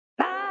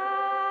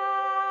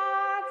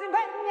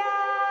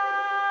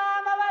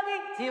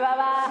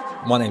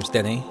My name's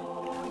Denny,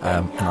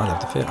 and I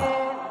love the theatre.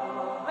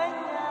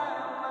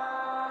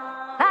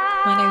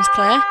 My name's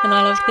Claire, and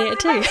I love theatre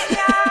too.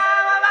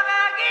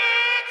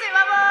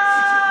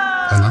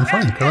 And I'm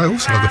Frank, and I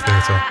also love the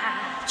theatre.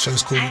 The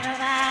show's called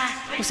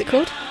What's it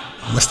called?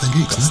 West End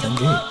Geeks, isn't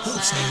it?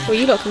 Well,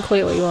 you lot can call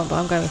it what you want, but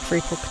I'm going with Three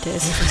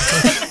Pocketeers.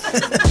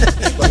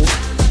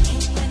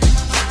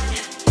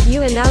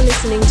 You are now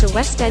listening to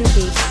West End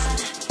Geeks.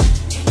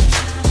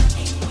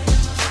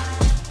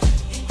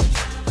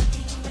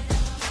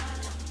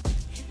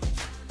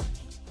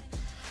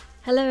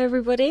 Hello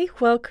everybody,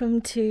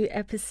 welcome to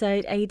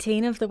episode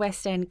 18 of the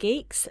West End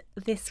Geeks.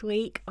 This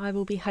week I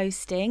will be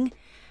hosting,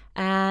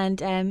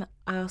 and I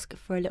ask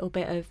for a little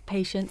bit of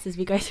patience as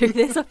we go through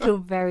this. I feel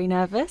very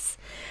nervous.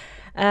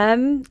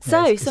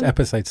 It's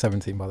episode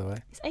 17, by the way.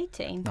 It's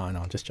 18. No,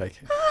 I'm just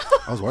joking.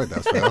 I was worried that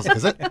was fair. I was like,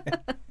 is it?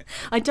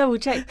 I double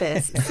checked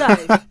this. So,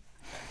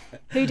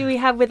 who do we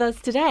have with us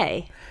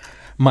today?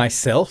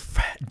 Myself,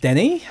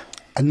 Denny.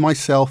 And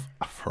myself,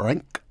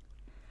 Frank.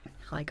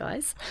 Hi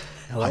guys.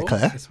 Hello. Hi,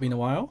 Claire. It's been a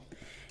while.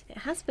 It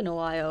has been a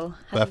while.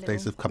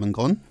 Birthdays have come and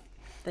gone.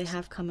 They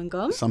have come and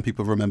gone. Some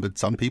people remembered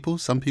some people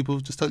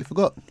just totally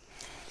forgot.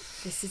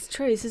 This is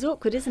true. This is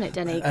awkward, isn't it,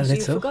 Denny? A Because you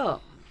little.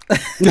 forgot.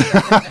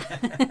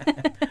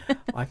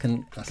 I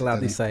can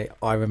gladly say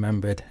I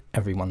remembered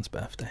everyone's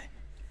birthday.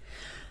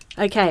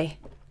 Okay,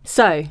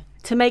 so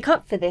to make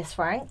up for this,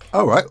 Frank,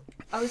 All right.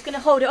 I was going to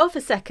hold it off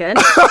a second,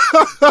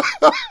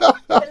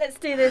 but let's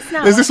do this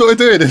now. Is this what we're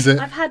doing, is it?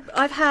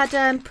 I've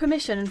had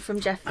permission from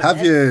Jeff. for Have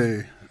this.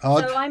 you?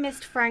 So I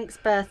missed Frank's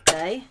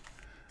birthday,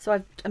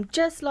 so I'm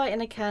just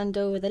lighting a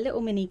candle with a little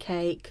mini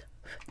cake.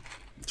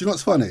 Do you know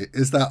what's funny?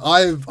 Is that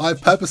I've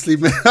purposely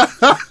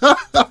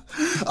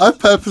I've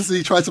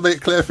purposely tried to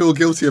make Claire feel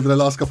guilty over the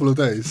last couple of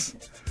days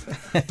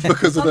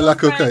because of the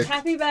lack of Frank, cake.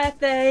 happy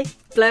birthday!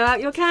 Blow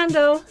out your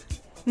candle.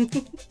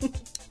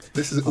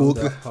 This is all.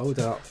 Hold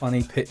up.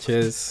 Funny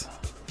pictures.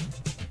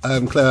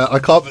 Claire, I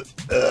can't.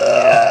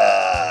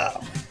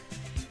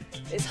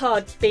 It's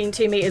hard being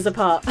 2 meters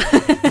apart.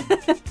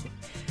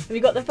 Have you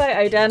got the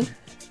photo done?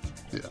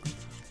 Yeah.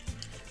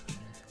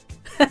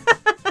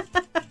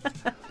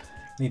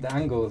 Need the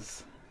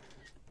angles.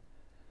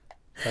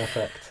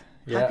 Perfect.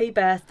 Yeah. Happy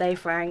birthday,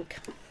 Frank.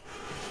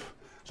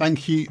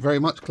 Thank you very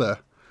much, Claire.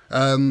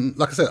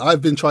 Like I said,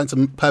 I've been trying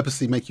to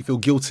purposely make you feel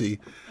guilty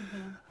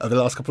over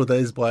the last couple of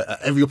days by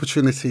at every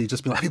opportunity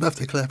just being like, happy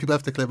birthday,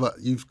 Claire, but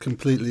you've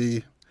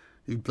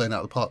blown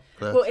out of the park,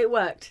 Claire. Well, it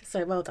worked,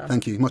 so well done.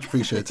 Thank you, much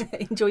appreciated.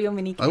 Enjoy your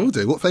mini cake. I will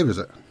do. What flavour is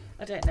it?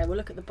 I don't know. We'll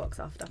look at the box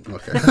after.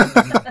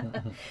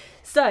 Okay.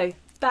 So,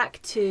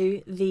 back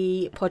to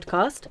the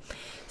podcast.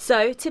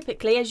 So,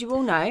 typically, as you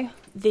all know,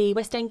 the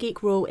West End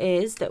Geek rule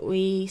is that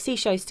we see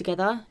shows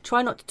together,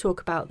 try not to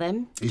talk about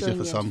them Easier during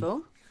for the some.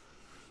 interval.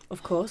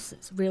 Of course,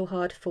 it's real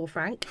hard for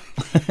Frank.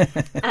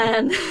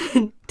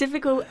 And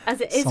difficult as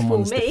it is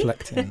Someone's for me,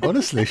 deflecting.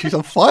 Honestly, she's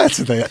on fire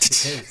today.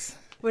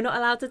 we're not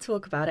allowed to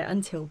talk about it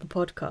until the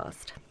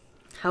podcast.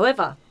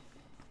 However,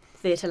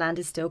 Theatreland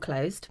is still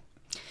closed.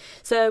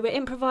 So we're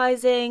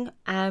improvising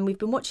and we've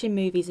been watching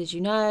movies, as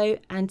you know,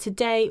 and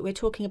today we're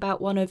talking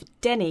about one of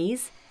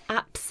Denny's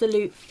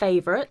absolute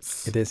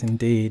favourites. It is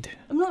indeed.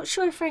 I'm not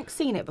sure if Frank's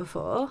seen it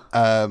before.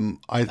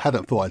 I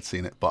hadn't thought I'd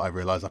seen it, but I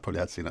realised I probably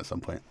had seen it at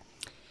some point.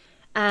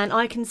 And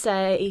I can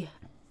say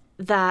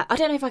that, I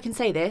don't know if I can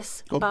say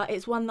this, Go on. but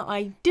it's one that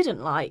I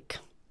didn't like.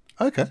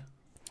 Okay,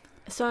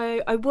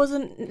 So I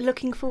wasn't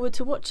looking forward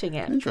to watching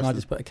it. Can I interesting.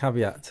 just put a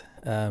caveat?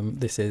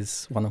 This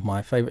is one of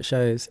my favourite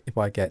shows. If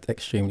I get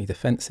extremely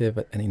defensive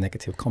at any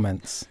negative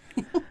comments,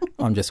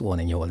 I'm just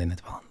warning you all in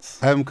advance.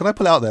 Can I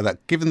pull out there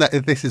that given that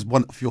this is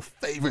one of your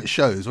favourite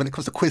shows, when it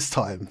comes to quiz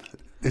time,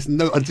 there's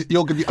you're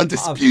going to be I've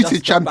undisputed just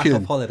got back champion.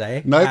 off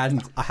holiday, Nope.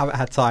 and I haven't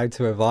had time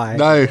to revise.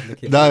 No,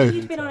 Looking no. at the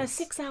You've been on a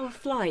details. 6-hour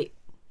flight.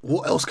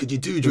 What else could you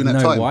do With during no that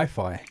time?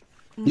 Wi-Fi.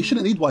 You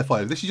shouldn't need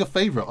Wi-Fi. This is your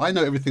favourite. I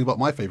know everything about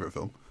my favourite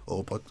film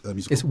or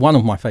musical. It's one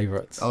of my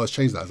favourites. Oh, it's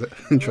changed that, is it?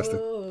 Interesting.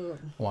 Oh.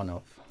 One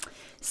of.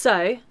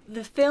 So,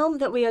 the film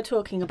that we are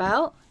talking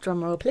about,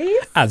 drum roll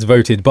please. As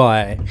voted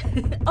by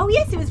Oh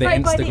yes, it was the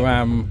voted by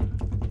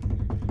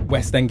Instagram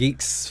West End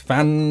Geeks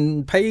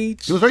fan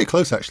page. It was very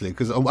close, actually,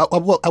 because at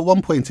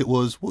one point it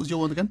was... What was your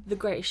one again? The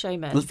Greatest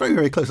Showman. It was very,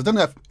 very close. I don't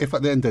know if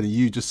at the end, Denny,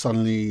 you just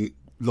suddenly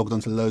logged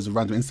onto loads of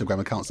random Instagram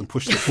accounts and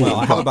pushed it forward. Well,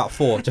 I have about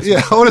 4. Just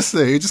Yeah,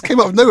 honestly, it just came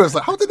out of nowhere. I was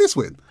like, how did this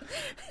win?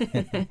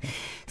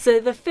 So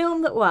the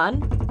film that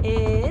won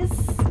is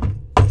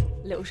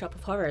Little Shop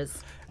of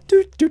Horrors.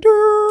 do, do,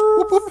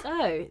 do.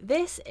 So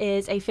this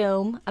is a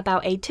film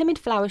about a timid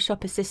flower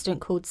shop assistant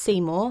called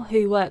Seymour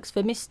who works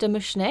for Mr.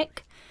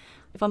 Mushnick.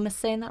 If I'm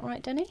saying that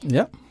right, Denny?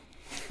 Yep.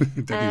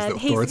 Denny's the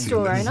He's the authority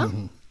store in this.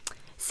 owner.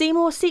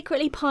 Seymour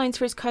secretly pines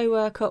for his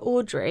co-worker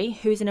Audrey,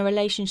 who's in a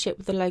relationship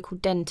with the local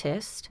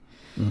dentist.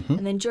 Mm-hmm.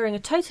 And then during a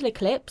total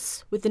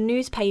eclipse, with the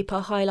newspaper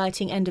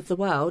highlighting End of the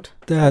World,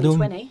 Dadum.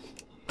 2020,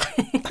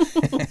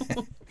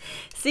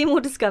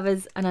 Seymour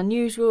discovers an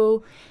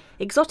unusual,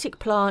 exotic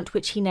plant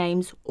which he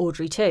names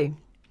Audrey 2.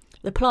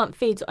 The plant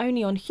feeds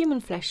only on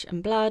human flesh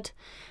and blood,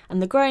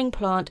 and the growing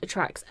plant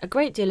attracts a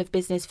great deal of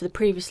business for the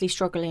previously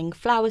struggling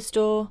flower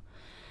store.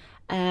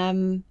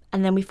 And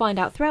then we find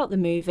out throughout the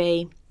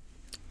movie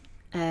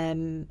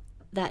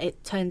that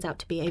it turns out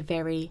to be a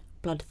very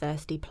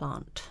bloodthirsty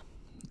plant.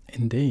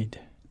 Indeed.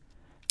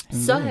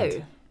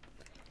 So,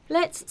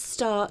 let's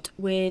start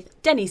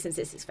with Denny, since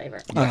it's his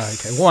favourite.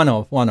 Okay, one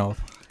of.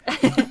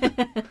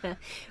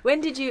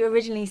 When did you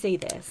originally see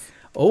this?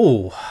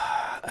 Oh,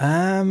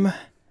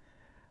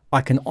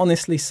 I can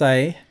honestly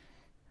say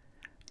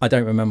I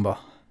don't remember.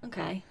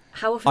 Okay.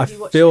 How often I have you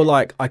watched feel it?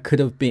 like I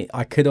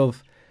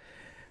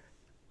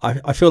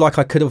feel like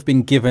I could have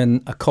been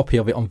given a copy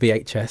of it on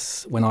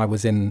VHS when I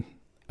was in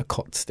a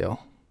cot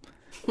still.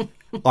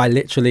 I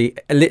literally,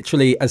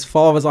 as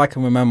far as I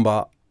can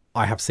remember,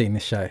 I have seen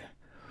this show.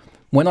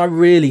 When I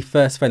really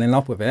first fell in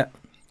love with it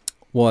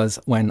was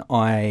when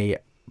I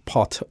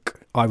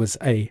partook. I was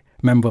a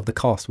member of the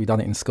cast. We'd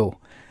done it in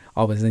school.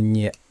 I was in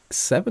year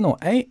 7 or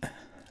 8,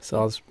 so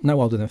I was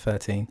no older than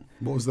 13.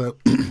 What was the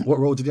what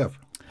role did you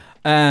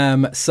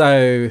have?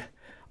 So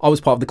I was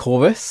part of the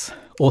chorus,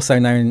 also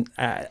known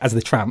as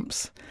the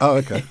Tramps. Oh,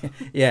 okay.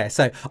 Yeah,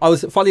 so I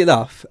was, funny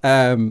enough,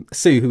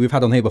 Sue, who we've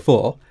had on here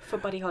before, For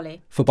Buddy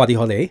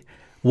Holly.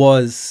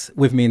 was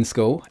with me in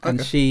school, and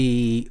Okay.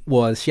 she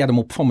had a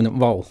more prominent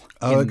role.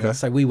 Oh, in okay.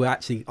 So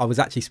I was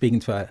actually speaking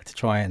to her to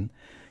try and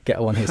get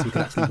her on here so we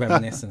could actually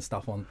reminisce and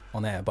stuff on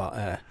air,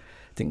 but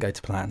didn't go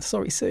to plan.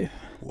 Sorry, Sue.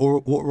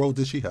 What role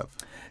did she have?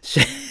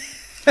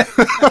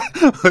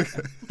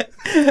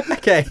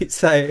 Okay,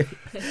 so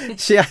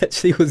she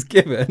actually was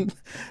given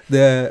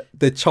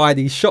the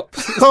Chinese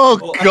shops,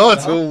 Oh, God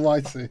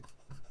almighty.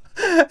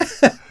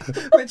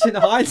 which in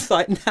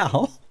hindsight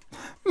now,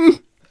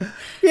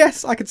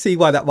 yes, I could see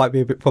why that might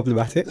be a bit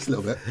problematic. Just a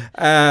little bit.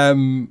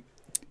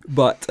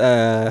 But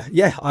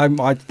yeah,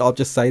 I'll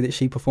just say that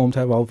she performed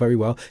her role very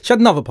well. She had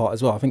another part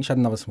as well. I think she had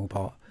another small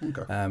part,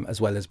 Okay. as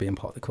well as being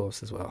part of the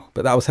chorus as well.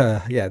 But that was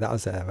her. Yeah, that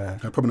was her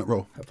A prominent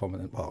role.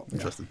 prominent part. Yeah.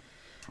 Interesting.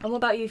 And what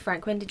about you,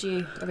 Frank? When did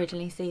you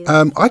originally see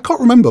this? I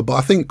can't remember, but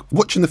I think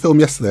watching the film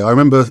yesterday, I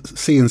remember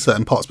seeing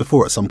certain parts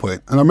before at some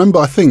point. And I remember,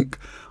 I don't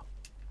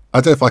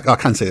know if I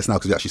can say this now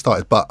because we actually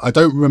started, but I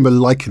don't remember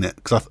liking it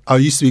because I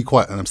used to be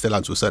quite, and I'm still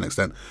am to a certain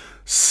extent,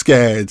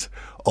 scared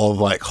of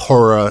like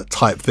horror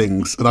type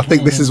things. And I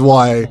think this is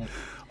why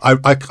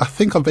I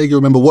think I vaguely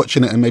remember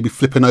watching it and maybe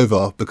flipping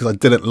over because I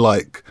didn't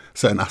like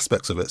certain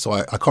aspects of it. So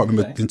I can't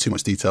remember in too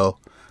much detail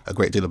a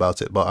great deal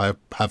about it, but I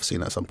have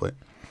seen it at some point.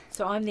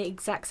 So I'm the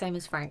exact same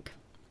as Frank.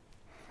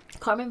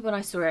 Can't remember when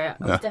I saw it.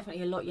 I was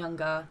definitely a lot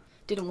younger.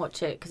 Didn't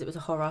watch it because it was a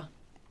horror.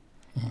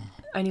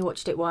 Only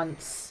watched it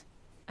once.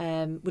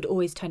 Would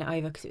always turn it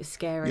over because it was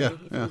scary if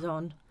it was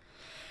on.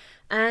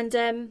 And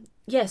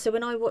so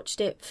when I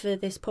watched it for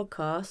this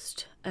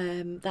podcast,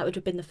 that would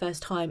have been the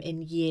first time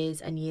in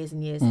years and years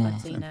and years that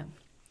I've seen it.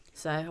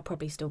 So I'll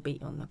probably still beat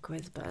you on the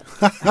quiz, but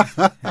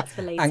that's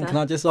for later. And can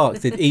I just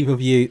ask, did either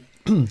of you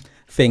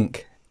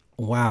think,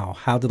 wow,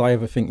 how did I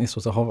ever think this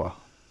was a horror?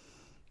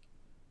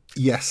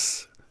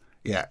 Yes.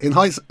 Yeah. In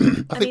hindsight,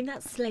 I mean,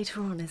 that's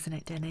later on, isn't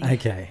it, Denny?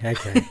 Okay.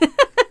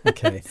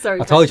 Sorry,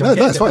 I told you. No, I'm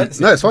it's fine.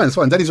 getting No, it's fine. It's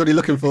fine. Danny's already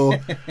looking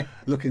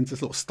to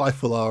sort of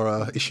stifle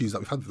our issues that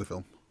we've had with the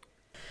film.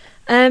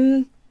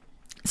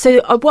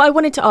 So what I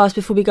wanted to ask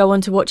before we go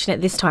on to watching it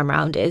this time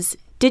round is,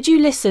 did you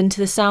listen to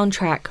the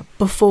soundtrack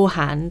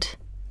beforehand,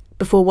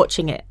 before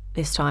watching it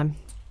this time?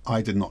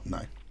 I did not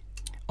know.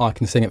 I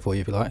can sing it for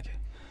you if you like.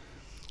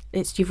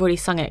 You've already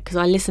sung it because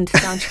I listened to the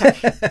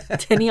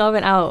soundtrack. Denny, I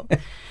went out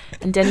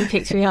and Denny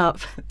picked me up,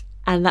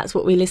 and that's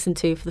what we listened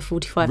to for the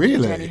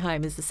 45-minute journey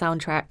home, is the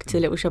soundtrack to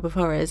Little Shop of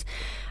Horrors,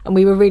 and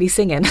we were really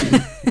singing.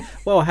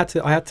 Well, I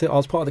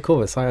was part of the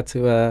chorus. I had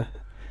to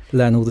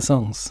learn all the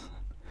songs.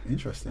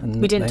 Interesting.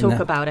 And We didn't talk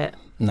about it.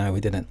 No, we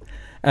didn't.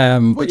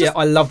 But yeah,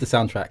 I love the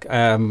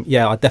soundtrack.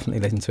 Yeah, I definitely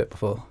listened to it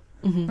before.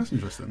 That's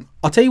interesting.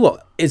 I'll tell you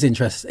what is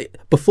interesting.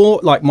 Before,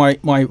 like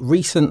my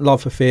recent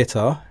love for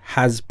theatre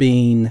has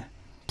been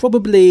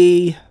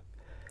probably,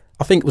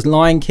 I think it was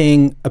Lion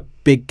King, A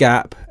Big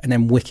Gap, and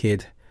then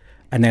Wicked,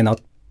 and then I've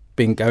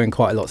been going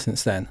quite a lot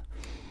since then.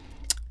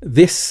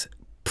 This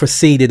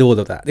preceded all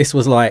of that. This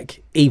was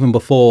like even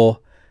before,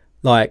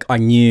 like I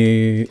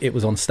knew it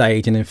was on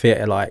stage and in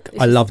theatre. Like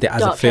I loved it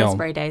as a film.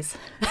 Hairspray days.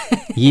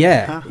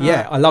 Yeah,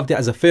 I loved it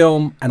as a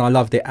film, and I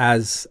loved it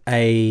as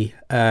a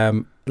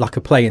like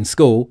a play in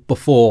school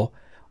before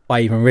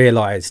I even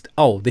realised,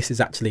 oh, this is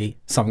actually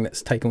something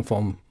that's taken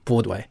from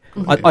Broadway.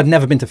 I'd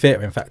never been to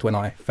theatre, in fact, when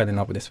I fell in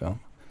love with this film.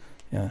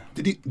 Yeah.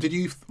 Did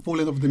you fall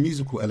in love with the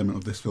musical element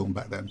of this film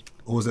back then,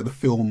 or was it the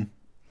film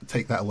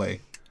take that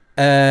away?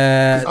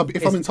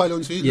 If I'm entirely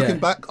honest with you, looking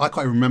back, I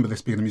can't remember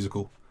this being a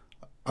musical.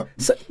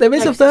 So there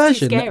is No, a 'cause it's too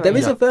version. scary. There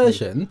is a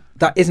version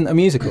that isn't a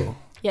musical.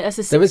 Yeah, that's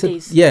the There is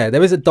 60s.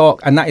 there is a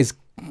dark, and that is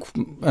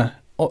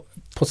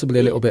possibly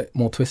a little bit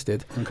more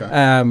twisted.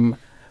 Okay.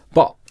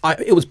 But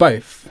it was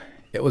both.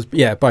 It was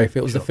both.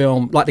 It was the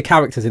film, like the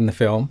characters in the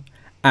film,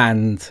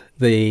 and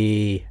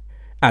the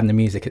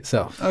music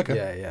itself.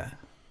 Okay. Yeah.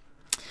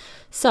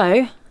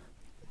 So,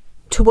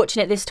 to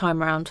watching it this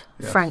time around,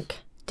 Yeah. Frank,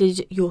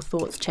 did your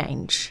thoughts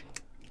change?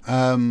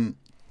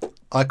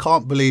 I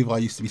can't believe I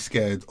used to be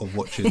scared of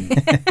watching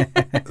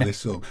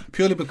this film,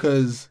 purely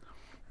because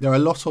there are a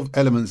lot of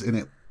elements in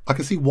it. I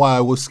can see why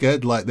I was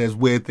scared. Like, there's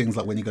weird things,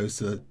 like when he goes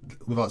to,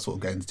 without sort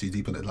of getting too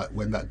deep in it, like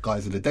when that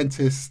guy's in the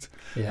dentist,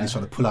 and he's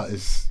trying to pull out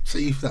his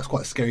teeth. That's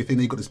quite a scary thing.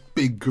 Then you've got this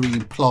big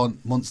green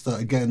plant monster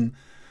again.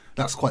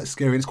 That's quite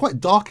scary. And it's quite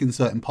dark in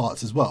certain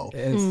parts as well.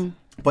 It is.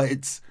 But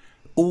it's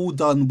all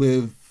done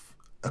with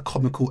a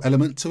comical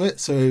element to it.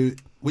 So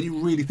when you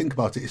really think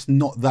about it, it's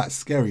not that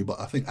scary. But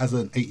I think as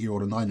an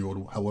 8-year-old or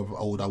 9-year-old, however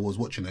old I was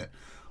watching it,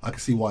 I can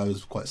see why I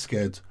was quite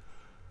scared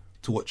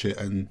to watch it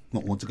and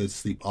not want to go to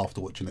sleep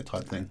after watching it,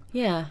 type thing.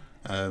 Yeah.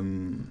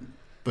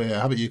 But yeah,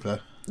 how about you,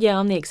 Claire? Yeah,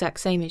 I'm the exact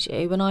same as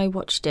you. When I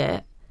watched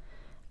it,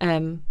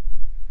 I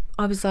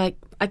was like,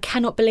 I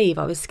cannot believe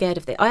I was scared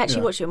of this. I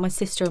actually watched it with my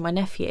sister and my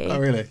nephew. Oh,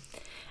 really?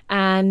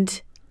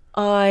 And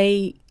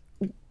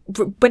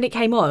when it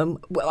came on,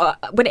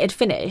 when it had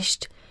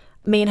finished,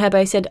 me and her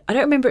both said, I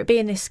don't remember it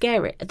being this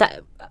scary.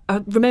 That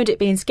I remembered it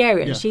being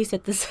scary, and Yeah. she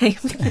said the same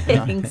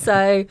thing.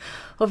 So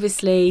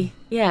obviously,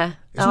 yeah,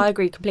 I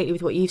agree completely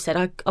with what you've said.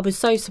 I was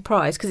so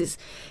surprised because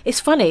it's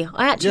funny.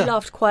 I actually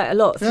laughed quite a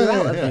lot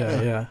throughout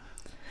it.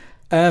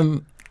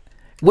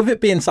 With it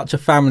being such a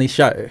family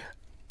show,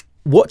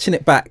 watching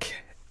it back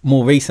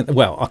more recently,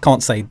 well, I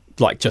can't say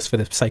like just for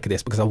the sake of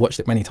this because I've watched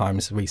it many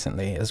times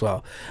recently as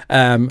well.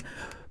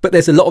 But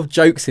there's a lot of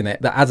jokes in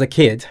it that as a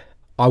kid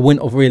I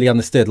wouldn't have really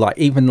understood, like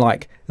even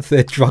like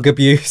the drug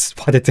abuse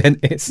by the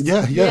dentist.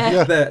 Yeah.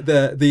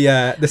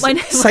 The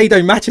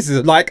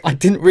sadomasochism, like I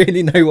didn't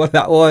really know what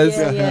that was.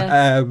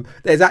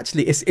 There's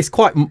actually it's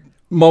quite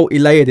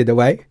multi-layered in a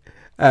way.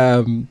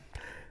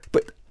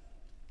 But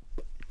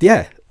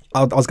yeah,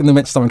 I was going to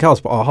mention something else,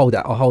 but I'll hold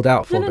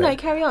out for a bit. No,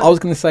 carry on. I was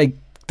going to say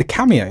the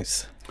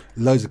cameos.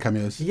 Loads of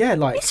cameos. Yeah,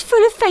 like It's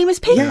full of famous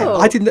people. yeah,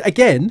 I didn't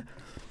again.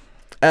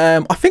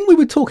 I think we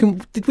were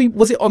talking.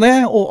 Was it on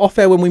air or off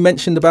air when we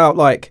mentioned about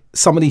like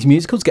some of these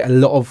musicals get a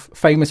lot of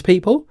famous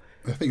people?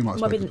 I think you might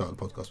have Might be spoken about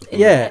the podcast before.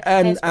 Yeah,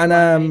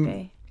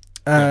 Hairspray,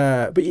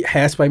 but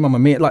Hairspray, Mamma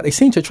Mia, like they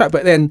seem to attract.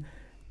 But then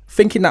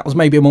thinking that was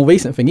maybe a more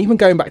recent thing, even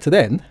going back to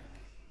then,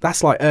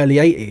 that's like early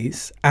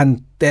 80s,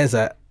 and there's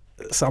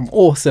some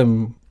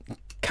awesome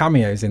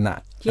cameos in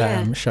that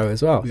show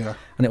as well. Yeah.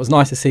 And it was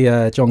nice to see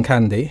John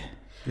Candy.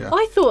 Yeah.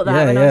 I thought that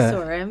Yeah, when yeah. I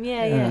saw him.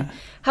 Yeah.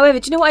 However,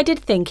 do you know what I did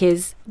think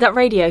is that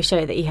radio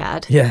show that he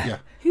had? Yeah. Yeah.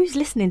 Who's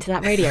listening to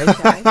that radio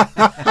show?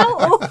 How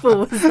awful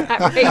was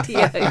that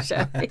radio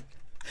show?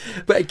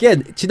 But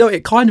again, do you know,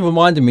 it kind of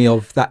reminded me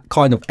of that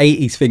kind of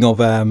 80s thing of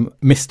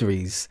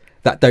mysteries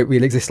that don't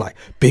really exist, like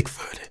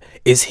Bigfoot,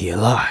 is he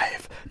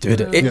alive?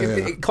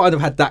 It kind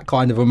of had that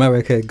kind of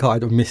American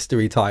kind of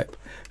mystery type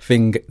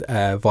thing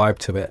vibe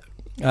to it.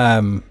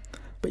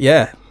 But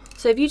yeah,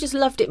 So have you just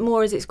loved it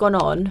more as it's gone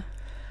on?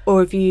 Or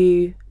have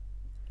you...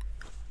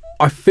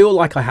 I feel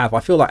like I have.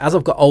 I feel like as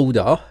I've got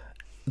older,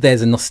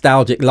 there's a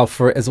nostalgic love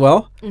for it as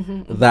well.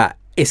 That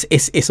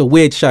it's a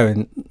weird show,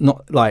 and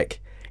not like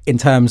in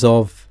terms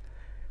of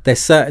there's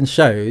certain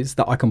shows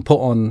that I can put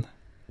on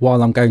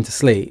while I'm going to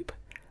sleep,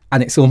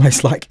 and it's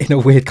almost like in a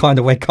weird kind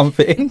of way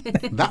comforting.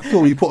 That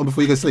film you put on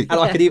before you go to sleep. And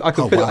I could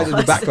put it on in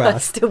the background.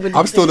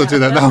 I'm still not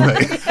doing that now,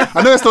 mate.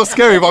 I know it's not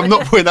scary, but I'm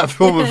not putting that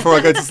film on before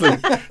I go to sleep,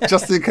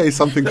 just in case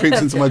something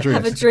creeps into my Have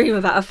a dreams. dream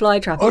about a fly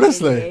trap.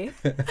 Honestly.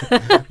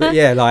 But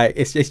yeah, like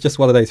it's just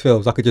one of those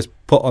films I could just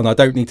put on. I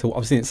don't need to.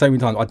 I've seen it so many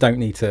times. I don't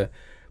need to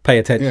pay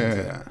attention to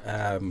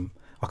it.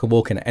 I can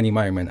walk in at any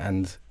moment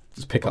and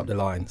just pick up the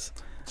lines.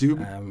 Do you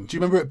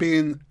remember it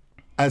being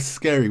as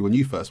scary when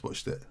you first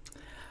watched it?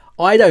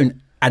 I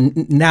don't,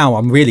 and now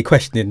I'm really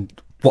questioning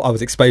what I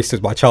was exposed to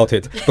as my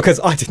childhood, because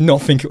I did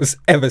not think it was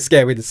ever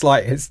scary the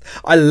slightest.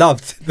 I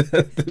loved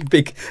the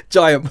big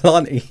giant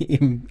plant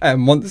eating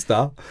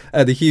monster,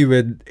 the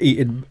human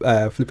eating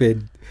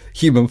flipping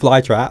human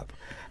flytrap.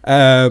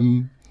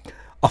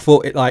 I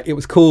thought it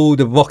was cool,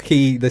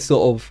 the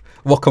sort of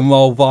rock and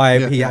roll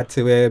vibe he had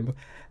to him.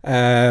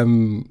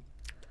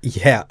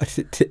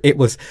 It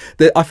was.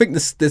 I think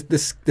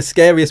the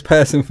scariest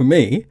person for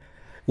me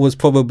was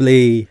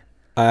probably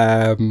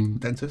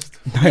Dentist?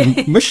 no,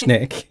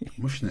 Mushnik.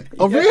 Mushnik.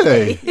 Oh,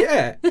 really?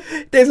 Yeah,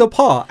 there's a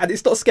part, and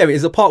it's not scary.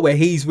 It's a part where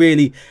he's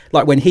really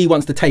like when he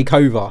wants to take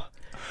over.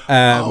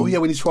 Oh, yeah,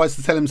 when he tries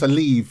to tell him to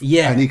leave.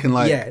 Yeah, And he can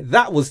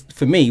that was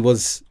for me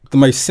was the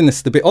most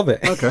sinister bit of it.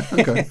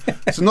 Okay.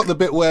 So not the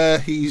bit where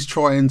he's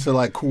trying to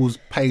like cause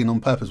pain on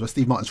purpose, where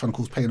Steve Martin's trying to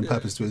cause pain on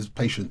purpose to his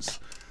patients.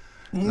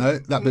 No,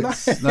 that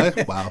bit's no.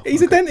 Wow,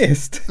 He's a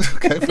dentist.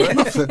 Okay, fair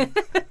enough. Then.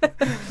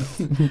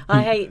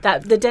 I hate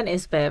that. The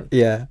dentist bit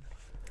Yeah.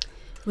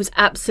 was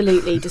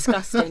absolutely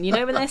disgusting. You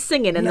know when they're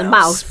singing in the Now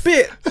mouth?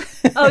 spit,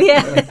 Oh,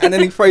 yeah. and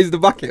then he throws the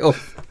bucket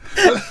off.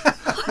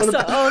 I was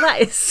like, oh,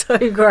 that is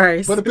so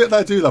gross. But the bit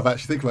that I do love,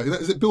 actually, think about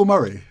it, is it Bill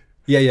Murray?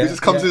 Yeah. He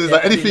just comes in and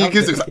like anything he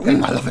gives it, it's like, I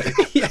love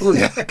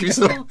it. Give me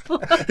some.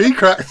 He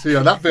cracks me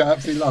on that bit. I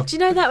absolutely love. Do you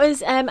know that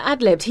was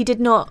ad-libbed? He did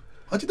not...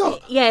 I did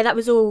not. Yeah, that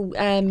was all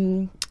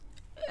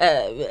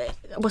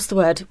what's the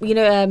word? You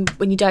know,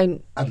 when you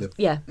don't. Ad-lib.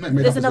 Yeah, Made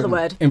there's up another his own.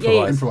 word.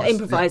 Improvise. Yeah,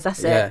 improvise.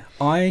 That's Yeah, it.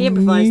 I He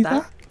improvised knew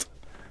that.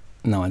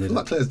 No, I I feel didn't.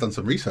 like Claire's done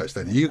some research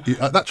then.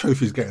 That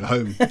trophy's getting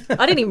home.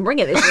 I didn't even bring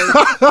it this week.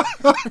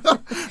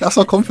 That's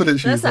how confident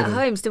she That's is. at in it.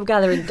 home, still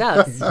gathering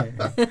dust.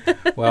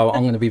 Well,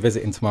 I'm going to be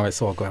visiting tomorrow,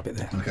 so I'll grab it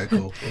there. Okay,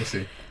 cool. We'll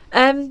see.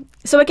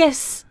 So I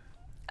guess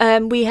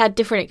we had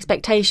different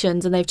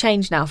expectations, and they've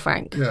changed now,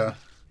 Frank. Yeah.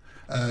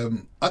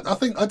 I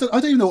think I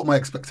don't even know what my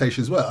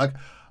expectations were.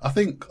 I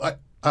think I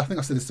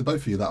said this to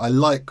both of you, that I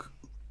like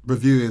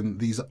reviewing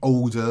these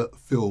older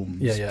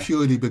films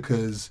purely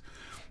because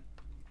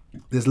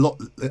I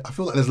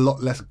feel like there's a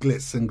lot less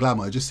glitz and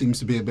glamour. It just seems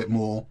to be a bit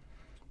more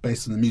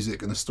based on the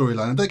music and the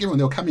storyline. And don't get me wrong,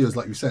 there were cameos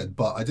like you said,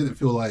 but I didn't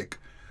feel like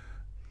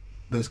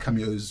those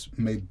cameos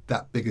made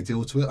that big a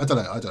deal to it. I don't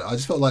know. I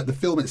just felt like the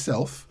film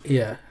itself,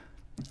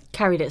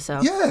 Carried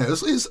itself. yeah,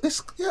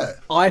 it's yeah.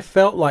 I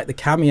felt like the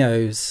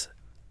cameos,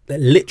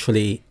 that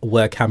literally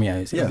were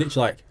cameos. It was Yeah.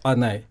 literally like, I don't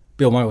know,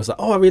 Bill Murray was like,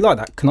 oh, I really like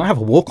that. Can I have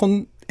a walk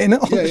on in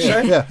it on the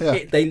show?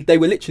 Yeah. They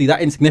were literally that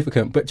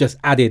insignificant, but just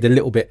added a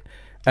little bit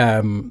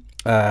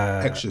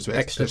Extra to it,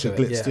 extra to it,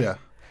 glitz, yeah.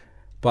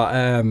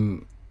 But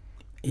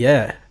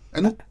yeah.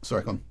 And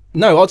sorry, go on.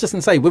 No, I was just going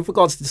to say, with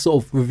regards to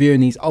sort of reviewing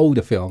these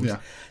older films, Yeah.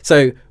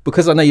 so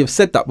because I know you've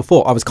said that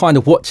before, I was kind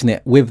of watching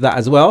it with that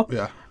as well.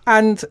 Yeah.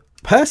 And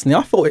personally,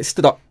 I thought it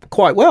stood up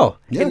quite well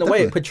Yeah, in the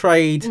way it definitely.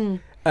 portrayed,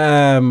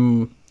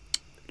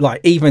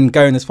 like even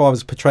going as far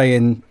as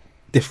portraying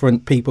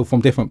different people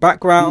from different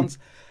backgrounds.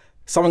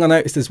 Something I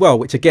noticed as well,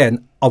 which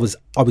again, I was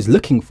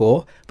looking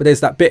for, but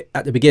there's that bit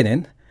at the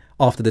beginning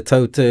after the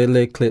total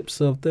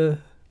eclipse of the...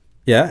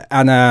 Yeah,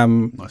 and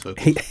Nice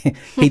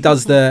he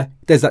does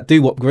there's that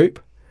doo-wop group,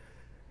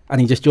 and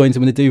he just joins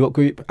them in the doo-wop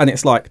group, and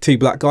it's like 2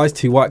 black guys,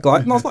 2 white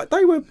guys, and I was like,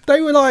 they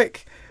were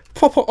like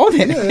proper on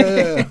it,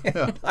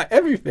 Yeah. like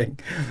everything.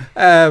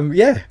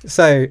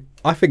 So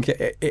I think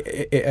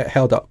it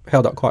held up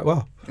quite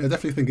well. I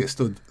definitely think it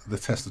stood the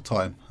test of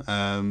time.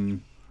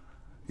 And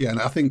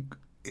I think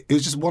it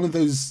was just one of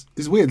those.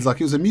 It's weird.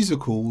 Like, it was a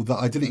musical that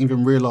I didn't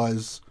even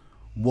realise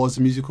was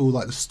a musical.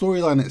 Like, the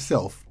storyline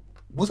itself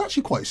was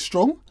actually quite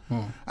strong,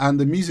 and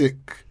the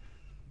music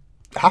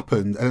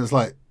happened, and it was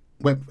like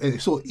when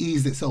it sort of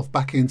eased itself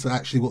back into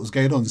actually what was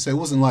going on. So it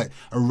wasn't like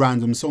a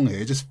random song here;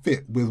 it just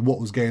fit with what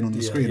was going on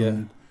the screen. Yeah.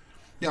 And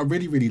I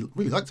really, really,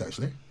 really liked it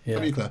actually. Yeah. How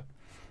about you, Claire?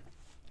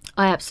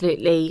 I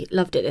absolutely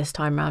loved it this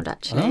time round,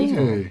 actually.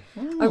 Hey.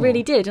 I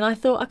really did. And I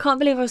thought, I can't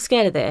believe I was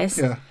scared of this.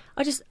 Yeah.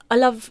 I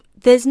love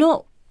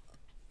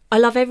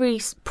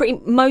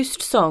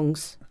most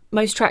songs,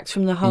 most tracks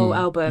from the whole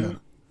album. yeah.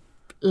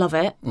 Love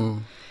it.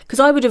 Because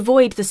I would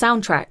avoid the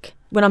soundtrack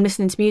when I'm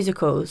listening to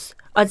musicals.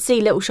 I'd see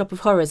Little Shop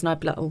of Horrors and I'd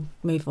be like, oh,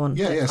 move on.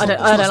 Yeah, yeah. I don't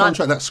It's not a like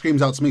soundtrack that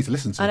screams out to me to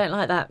listen to. I don't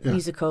like that Yeah.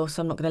 musical,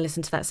 so I'm not going to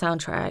listen to that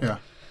soundtrack. Yeah.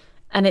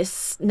 And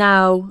it's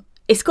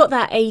got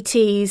that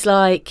 80s,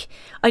 like,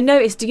 I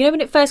noticed, do you know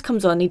when it first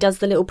comes on, he does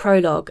the little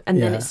prologue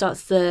and then Yeah. it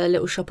starts the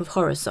Little Shop of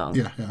Horrors song.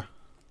 Yeah, yeah.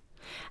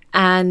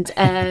 And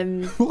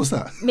What was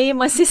that? me and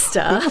my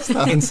sister,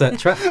 Insert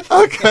track.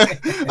 Okay.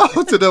 I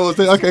want to know what's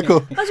it. Okay,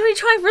 cool. I was really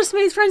trying for a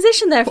smooth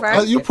transition there,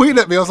 Frank. You're pointing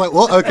at me. I was like,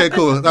 what? Okay,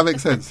 cool. That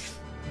makes sense.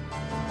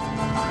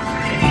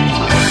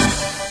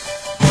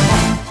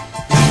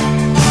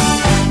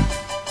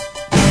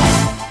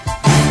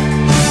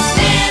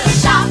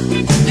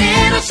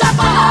 Little shop of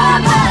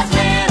horrors,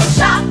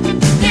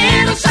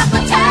 little shop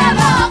of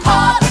terror,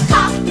 call the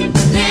cop.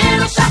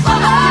 Little shop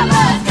of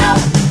horrors, go.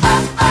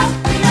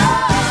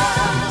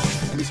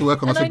 I need to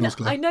work on my signals, I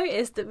Claire.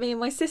 noticed that me and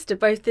my sister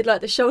both did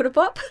like the shoulder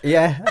bop.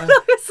 Yeah. I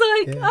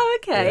was like, oh,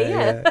 okay,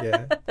 yeah.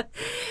 yeah.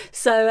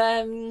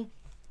 So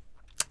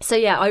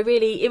yeah,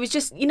 it was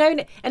just, you know,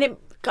 and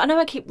I know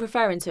I keep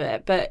referring to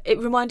it, but it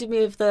reminded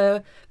me of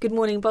the Good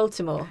Morning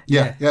Baltimore.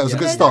 Yeah, it was a Yeah.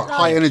 good Yeah, start. that,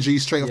 High like- energy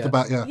straight off Yeah. the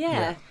bat, yeah.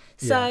 Yeah.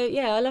 So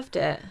yeah, I loved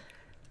it.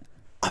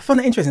 I found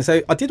it interesting.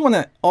 So I did want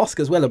to ask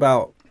as well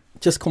about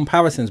just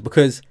comparisons,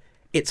 because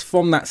it's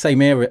from that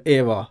same era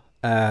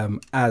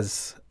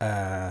as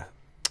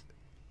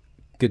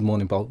Good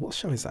Morning Bold. What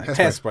show is that?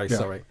 Hairspray, yeah.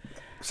 Sorry.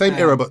 Same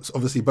era, but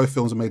obviously both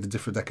films are made in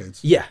different decades.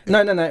 Yeah.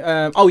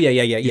 No. Oh yeah.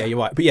 You're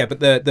right. But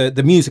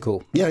the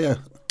musical. Yeah, yeah.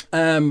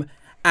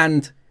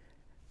 And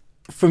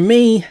for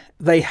me,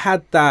 they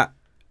had that.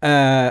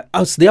 So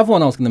the other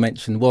one I was going to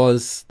mention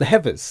was the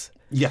Heathers.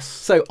 Yes.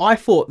 So I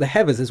thought the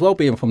Heathers as well,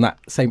 being from that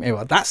same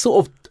era, that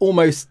sort of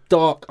almost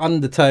dark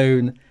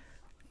undertone,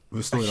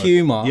 With storyline.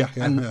 humour Yeah,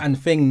 and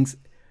things.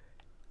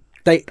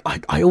 I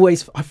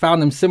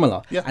found them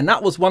similar. Yeah. And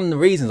that was one of the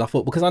reasons I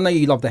thought, because I know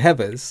you love the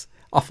Heathers,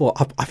 I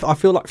thought I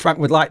feel like Frank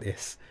would like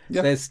this.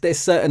 Yeah. There's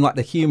certain, like,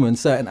 the humour and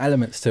certain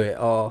elements to it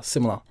are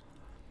similar.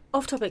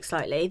 Off topic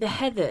slightly, the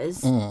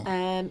Heathers.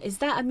 Is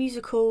that a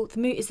musical?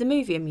 Is the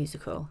movie a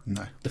musical?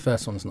 No. The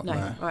first one's not. No.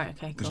 No. Right.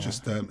 Okay. Cool. It's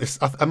just,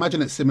 I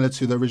imagine it's similar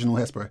to the original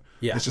Hairspray.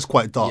 Yeah. It's just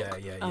quite dark.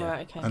 Yeah. Oh,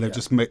 right. Okay. And they've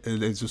just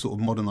sort of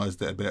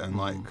modernised it a bit and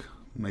like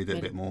made it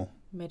a bit more.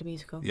 Made a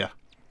musical. Yeah.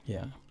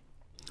 Yeah.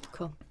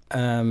 Cool.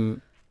 There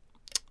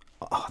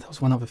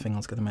was one other thing I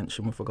was going to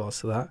mention with regards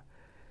to that.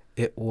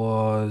 It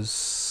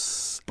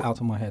was out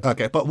of my head.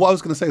 Okay, but what I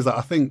was going to say is that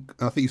I think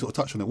you sort of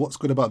touched on it. What's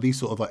good about these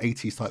sort of like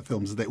 80s type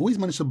films is they always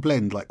manage to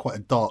blend like quite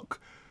a dark,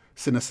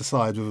 sinister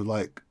side with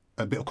like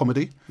a bit of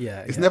comedy.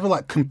 Yeah, it's yeah. never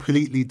like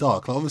completely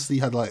dark. Like obviously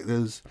you had like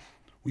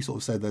we sort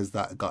of said there's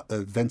that guy,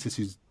 dentist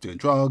who's doing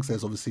drugs.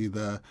 There's obviously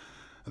the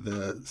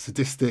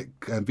sadistic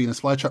Venus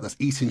flytrap that's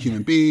eating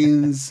human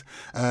beings.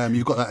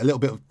 You've got that a little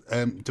bit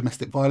of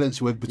domestic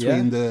violence with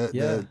between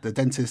the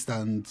dentist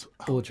and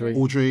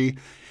Audrey.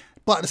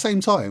 But at the same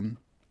time,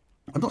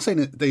 I'm not saying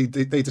that they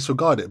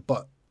disregard it,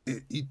 but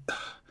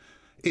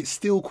it's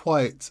still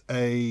quite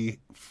a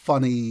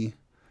funny.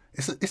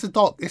 It's a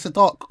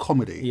dark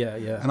comedy. Yeah,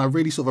 yeah. And I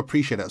really sort of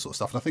appreciate that sort of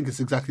stuff. And I think it's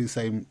exactly the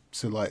same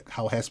to like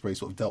how Hairspray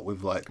sort of dealt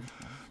with like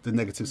the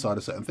negative side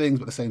of certain things,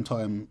 but at the same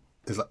time,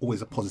 there's like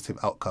always a positive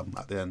outcome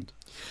at the end.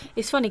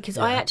 It's funny because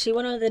I actually,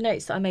 one of the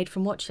notes that I made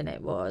from watching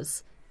it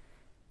was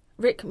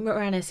Rick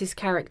Moranis'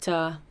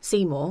 character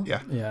Seymour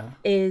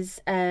is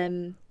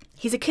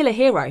he's a killer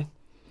hero.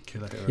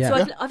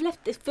 Yeah. So I've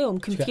left this film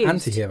confused.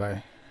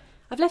 Anti-hero.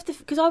 I've left it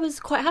because I was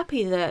quite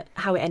happy that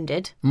how it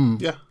ended.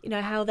 Yeah. You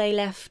know, how they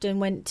left and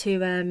went to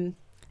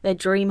their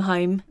dream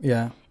home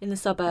in the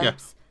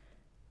suburbs.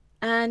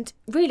 And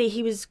really,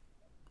 he was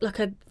like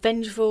a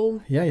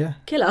vengeful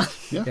killer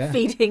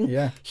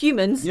feeding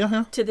humans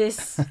to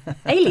this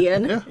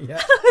alien. And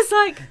I was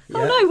like,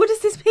 oh no, what does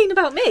this mean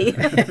about me?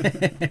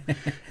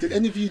 Did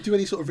any of you do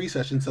any sort of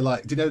research into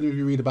like, did any of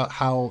you read about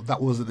how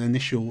that was an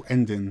initial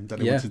ending that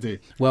they wanted to do?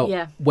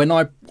 Well, when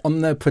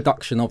on the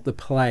production of the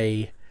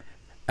play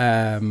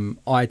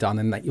I done,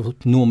 and that you'll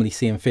normally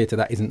see in theatre,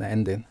 that isn't the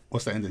ending.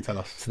 What's the ending? Tell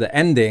us. So the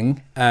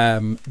ending,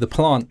 the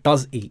plant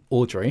does eat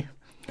Audrey,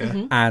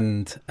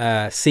 and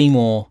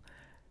Seymour,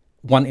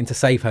 wanting to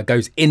save her,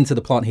 goes into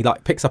the plant. He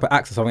like picks up an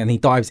axe or something, and he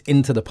dives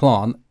into the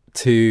plant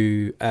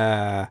to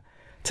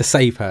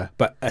save her,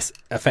 but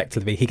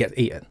effectively he gets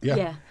eaten.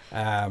 Yeah.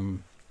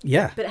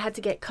 But it had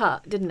to get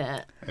cut, didn't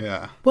it?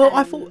 Yeah. Well,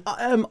 I thought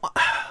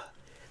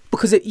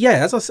because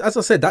as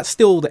I said, that's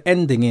still the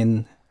ending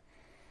in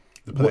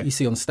what you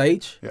see on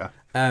stage. Yeah.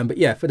 But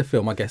yeah, for the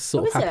film, I guess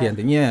sort of happy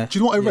ending. Yeah. Do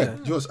you know what I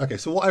read? Okay,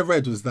 so what I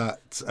read was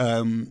that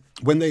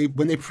when they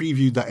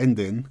previewed that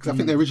ending, because I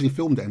think they originally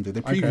filmed the ending,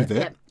 they previewed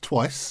it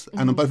twice,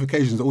 and on both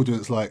occasions the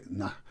audience like,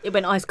 nah. It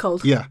went ice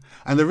cold. Yeah,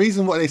 and the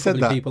reason why they said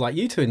Probably that, people like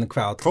you two in the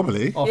crowd,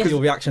 probably after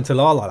your reaction to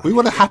La La Land. we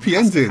want a happy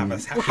ending,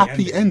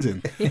 happy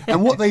ending.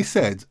 And what they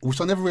said,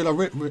 which I never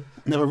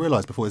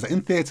realised before, is that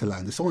in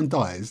Theatreland, if someone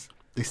dies,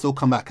 they still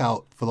come back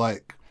out for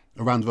like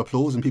a round of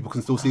applause and people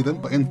can still see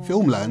them. But in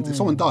Filmland, if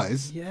someone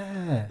dies,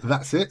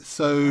 that's it.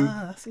 So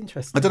that's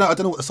interesting. I don't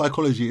know what the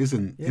psychology is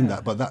in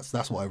that, but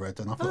that's what I read,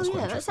 and I thought it was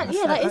quite interesting.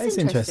 That is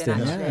interesting.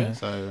 Actually. Yeah.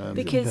 So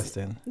because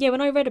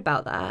when I read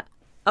about that,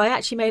 I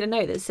actually made a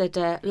note that said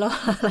La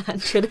La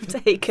Land should have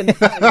taken.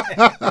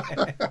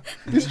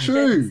 It's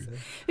true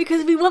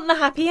because we want the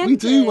happy ending. We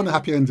do want a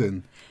happy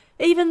ending.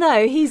 Even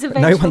though he's a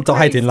no one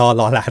died in La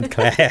La Land,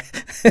 Claire.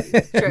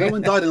 No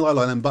one died in La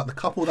La Land, but the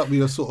couple that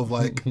we were sort of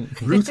like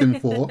rooting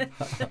for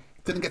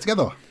didn't get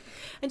together.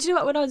 And do you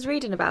know what? When I was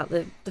reading about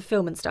the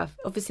film and stuff,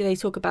 obviously they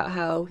talk about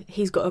how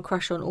he's got a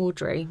crush on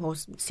Audrey or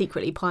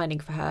secretly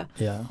pining for her.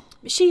 Yeah.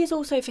 But she is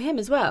also for him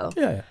as well.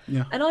 Yeah.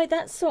 And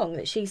that song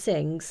that she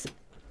sings,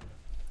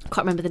 I can't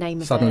remember the name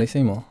of it. Suddenly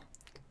Seymour.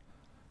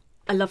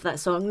 I love that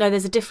song. No,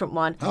 there's a different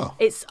one. Oh.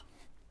 I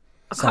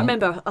can't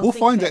remember. We'll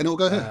find it and it'll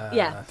go here.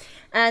 Yeah.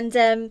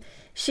 And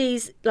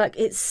she's like,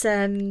 it's...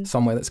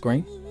 Somewhere That's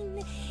Green.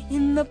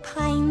 In the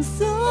pine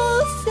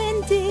so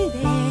scented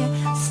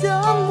air,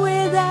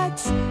 somewhere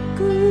that's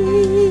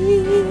green.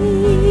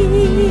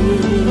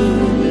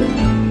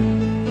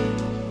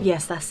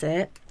 Yes, that's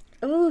it.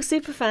 Oh,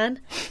 super fan.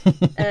 Do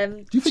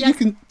you think you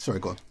can... Sorry,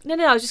 go on. No,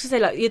 I was just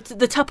going to say, like,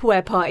 the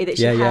Tupperware party that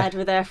she had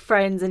with her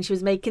friends, and she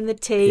was making the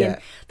tea and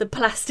the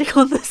plastic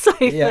on the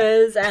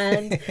sofas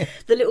and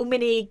the little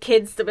mini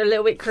kids that were a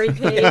little bit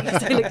creepy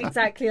because they looked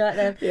exactly like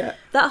them. Yeah.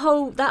 That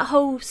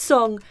whole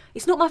song,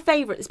 it's not my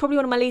favourite. It's probably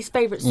one of my least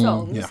favourite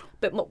songs,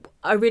 but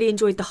I really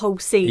enjoyed the whole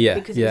scene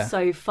because it was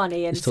so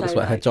funny. And she talks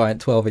about her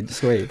giant 12-inch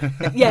screen.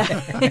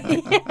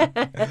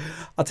 Yeah.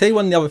 I'll tell you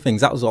one of the other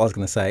things. That was what I was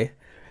going to say.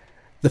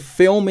 The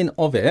filming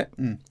of it,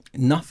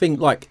 nothing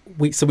like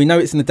we know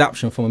it's an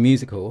adaptation from a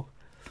musical,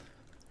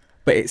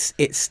 but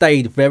it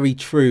stayed very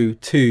true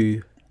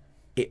to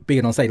it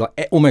being on stage.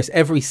 Like almost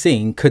every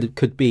scene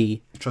could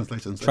be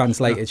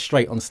translated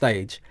straight on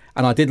stage,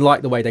 and I did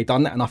like the way they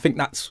done that, and I think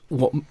that's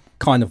what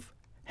kind of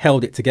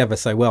held it together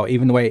so well.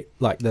 Even the way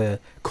like the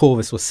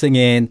chorus was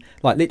singing,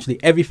 like literally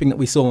everything that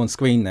we saw on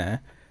screen there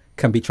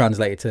can be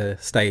translated to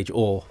stage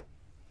or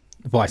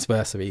vice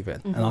versa even.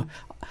 And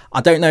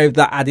I don't know if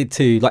that added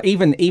to like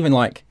even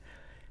like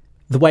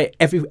the way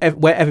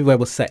where everywhere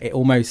was set, it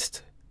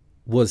almost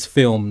was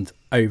filmed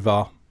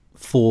over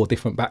 4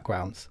 different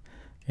backgrounds,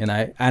 you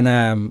know. And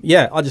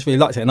I just really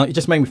liked it, and it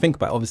just made me think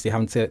about obviously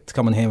having to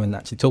come on here and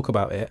actually talk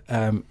about it.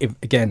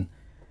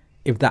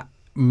 If that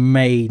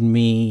made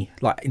me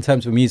like in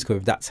terms of a musical,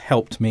 if that's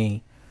helped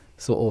me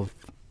sort of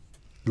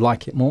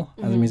like it more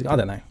as a musical, I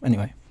don't know.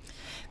 Anyway.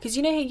 Because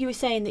you know how you were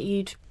saying that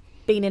you'd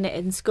been in it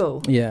in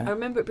school? Yeah. I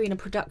remember it being a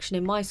production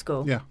in my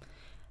school. Yeah.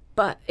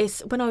 But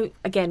it's when I,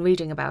 again,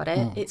 reading about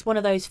it, it's one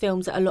of those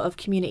films that a lot of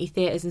community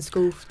theatres and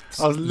school...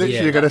 I was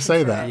literally Yeah. going to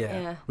say that.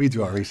 Yeah. We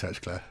do our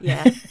research, Claire.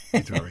 Yeah.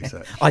 We do our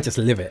research. I just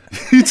live it.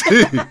 You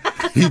do.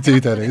 You do,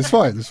 Danny. It's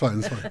fine. It's fine.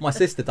 It's fine. My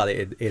sister done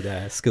it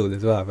in school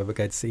as well. I remember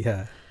going to see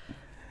her.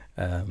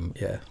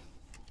 Yeah.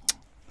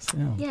 So,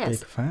 yeah, I'm a Yes.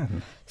 big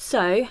fan.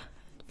 So,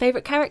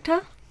 favourite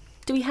character?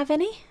 Do we have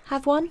any?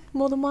 Have one?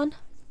 More than one?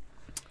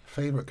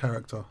 Favourite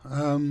character?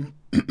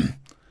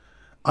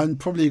 I'm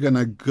probably going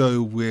to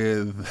go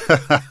with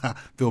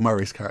Bill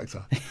Murray's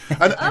character.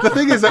 And the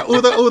thing is that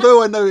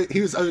although I know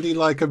he was only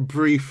like a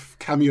brief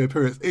cameo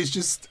appearance, it's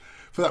just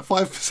for that for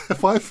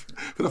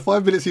the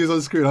 5 minutes he was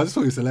on screen, I just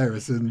thought he was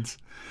hilarious. And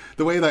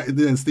the way that in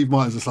the end Steve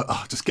Martin's just like,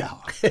 oh, just get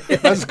out.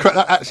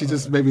 That actually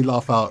just made me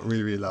laugh out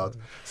really, really loud.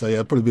 So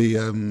yeah, probably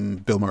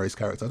Bill Murray's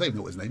character. I don't even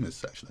know what his name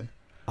is actually.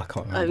 I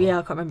can't Oh, remember. yeah,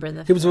 I can't remember in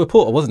the... He was a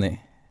reporter, wasn't he?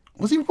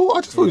 Was he a reporter?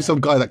 I just thought he was some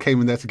guy that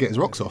came in there to get his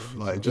rocks off.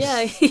 Like just,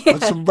 Yeah.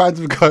 like some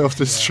random guy off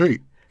the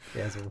street.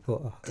 Yeah, as a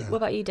reporter. What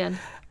about you, Den?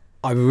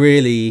 I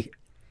really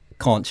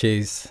can't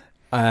choose.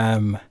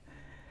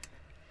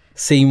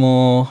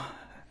 Seymour,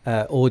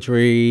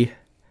 Audrey.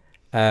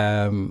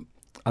 I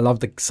love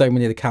so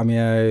many of the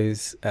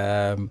cameos.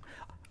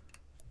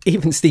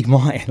 Even Steve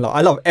Martin. Like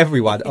I love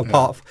everyone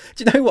apart.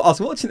 Do you know what? I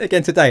was watching it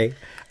again today,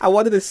 and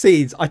one of the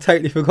scenes I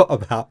totally forgot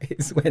about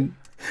is when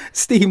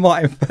Steve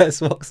Martin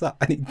first walks up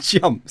and he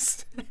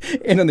jumps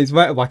in on his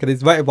motorbike and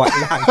his motorbike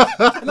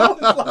lands. And I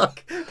was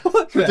like,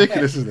 what the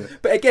Ridiculous, heck? isn't it?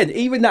 But again,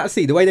 even that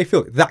scene, the way they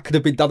feel, that could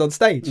have been done on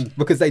stage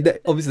because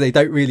obviously they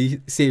don't really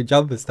see him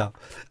jump and stuff.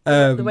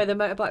 The way the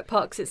motorbike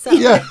parks itself.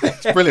 Yeah,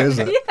 it's brilliant,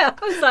 isn't it? Yeah,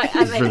 I was like,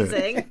 brilliant.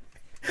 amazing.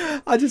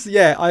 I just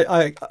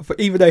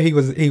even though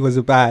he was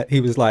a bad,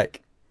 he was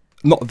like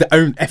not the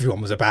own. Everyone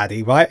was a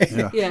baddie, right?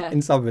 Yeah. Yeah.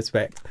 In some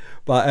respect,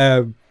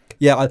 but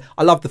yeah,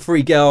 I love the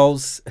three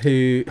girls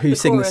who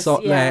sing the chorus,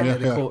 song, yeah.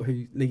 Yeah.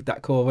 who lead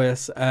that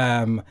chorus.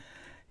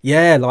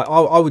 Yeah, like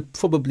I would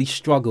probably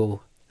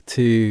struggle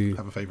to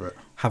Have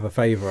a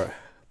favourite.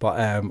 but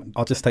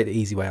I'll just take the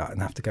easy way out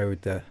and have to go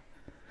with the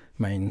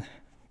main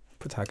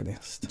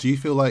protagonist. Do you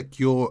feel like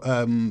your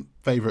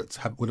favourites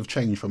would have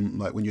changed from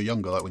like when you were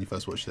younger, like when you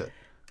first watched it?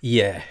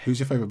 Yeah. Who's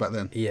your favourite back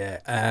then? Yeah,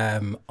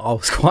 I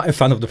was quite a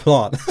fan of The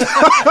Plant.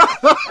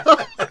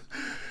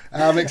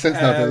 Makes sense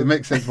now. It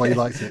makes sense why you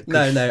liked it.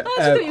 No. I actually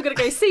thought you were going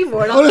to go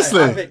Seymour. And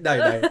Honestly. I think,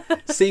 no.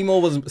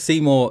 Seymour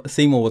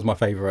was my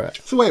favourite.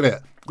 So wait a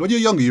minute. When you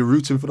were younger, you were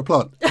rooting for the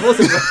plant.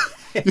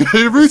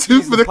 You're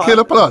rooting for the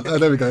killer plant. Oh,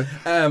 there we go.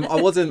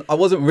 I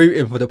wasn't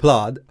rooting for The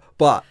Plant,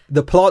 but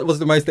The Plant was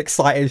the most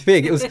exciting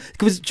thing. It was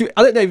because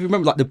I don't know if you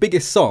remember, like the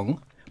biggest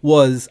song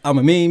was "I'm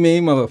a me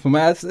mother from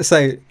ass."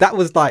 So that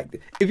was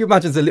like, if you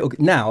imagine as a little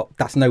now,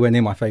 that's nowhere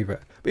near my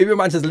favourite. But if you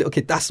imagine as a little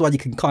kid, that's why you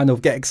can kind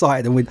of get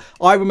excited. And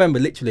I remember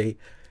literally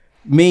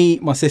me,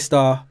 my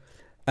sister,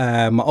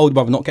 my older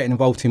brother not getting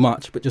involved too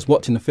much, but just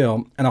watching the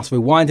film and us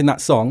rewinding that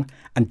song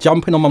and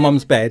jumping on my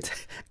mum's bed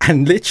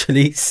and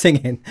literally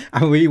singing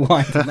and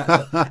rewinding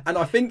that song. And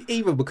I think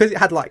even because it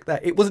had like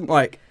that, it wasn't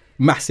like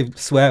massive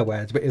swear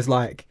words, but it was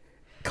like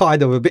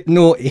kind of a bit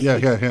naughty. Yeah.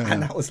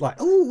 And I was like,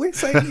 oh, we're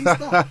saying this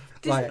stuff.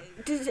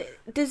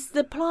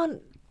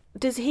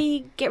 Does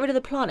he get rid of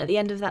the plant at the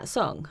end of that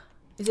song?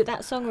 Is it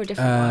that song or a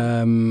different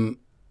one?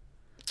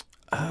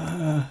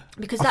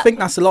 Because I think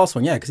that's the last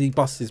one, yeah, because he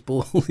busts his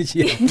balls.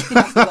 Yeah.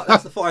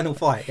 That's the final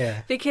fight,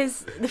 yeah.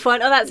 Because the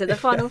final, that's it, the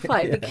final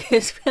fight. Yeah.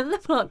 Because when the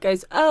plant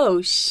goes,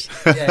 oh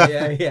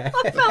Yeah.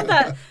 I found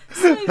that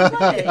so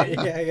funny.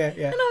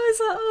 Yeah. And I was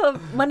like, oh,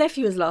 my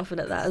nephew was laughing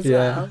at that as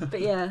Yeah. well. But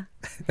yeah.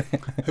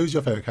 Who's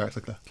your favourite character,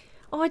 Claire?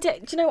 Oh, do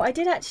you know what? I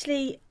did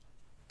actually.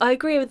 I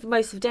agree with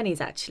most of Denny's.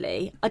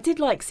 Actually, I did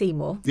like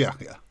Seymour, Yeah.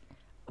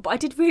 but I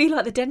did really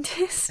like the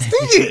dentist.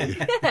 Did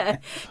you? Yeah,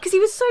 because he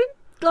was so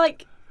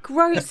like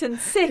gross and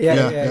sick.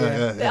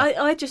 Yeah.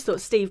 I just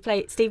thought Steve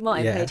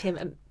Martin Yeah. played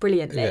him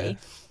brilliantly.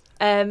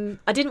 I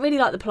didn't really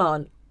like the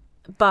plant,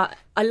 but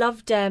I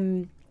loved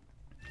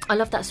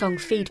that song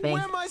 "Feed Me."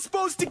 Where am I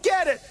supposed to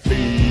get it?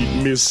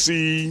 Feed me,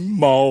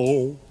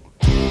 Seymour.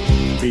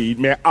 Feed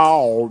me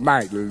all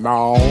night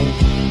long.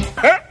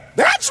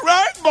 That's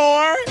right,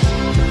 boy.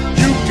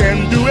 You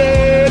can do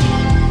it.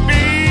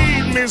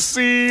 Feed me,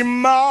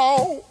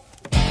 Seymour.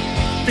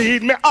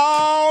 Feed me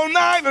all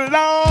night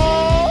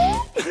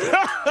long.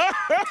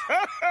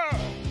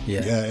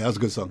 Yeah. Yeah, that was a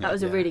good song. That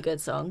was a really good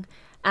song,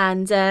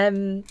 and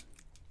the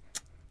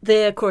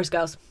chorus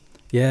girls.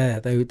 Yeah,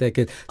 they're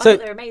good. I So, thought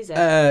they were amazing.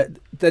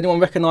 did anyone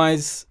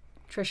recognise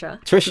Trisha,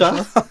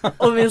 Trisha?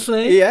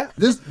 obviously. Yeah.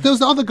 There was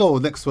the other girl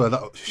next to her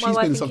that she's My been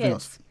Wife in and something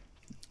Kids. else.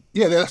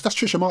 Yeah, that's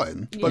Trisha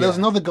Martin. But there was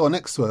another girl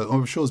next to her.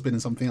 I'm sure has been in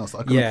something else that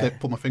I couldn't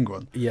put my finger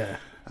on. Yeah.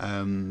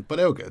 But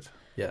they were good.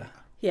 Yeah.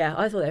 Yeah,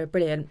 I thought they were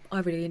brilliant. I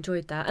really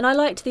enjoyed that, and I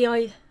liked the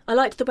way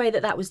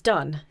that was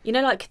done. You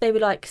know, like they were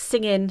like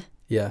singing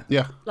Yeah.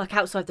 Yeah. like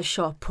outside the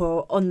shop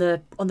or on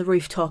the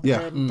rooftop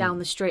Yeah. and down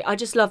the street. I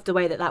just loved the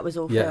way that was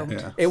all Yeah. filmed.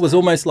 Yeah. It was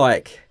almost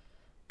like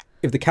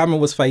if the camera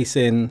was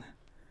facing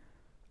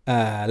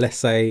let's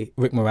say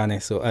Rick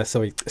Moranis or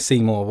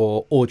Seymour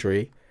or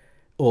Audrey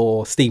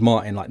or Steve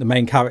Martin, like the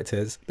main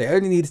characters, they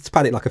only needed to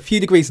pad it like a few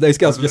degrees. And those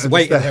girls were just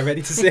waiting there,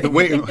 ready to sing.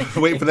 waiting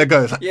for their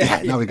go. It's like,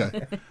 yeah, now we go.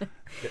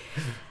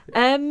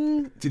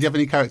 Did you have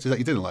any characters that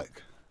you didn't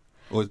like?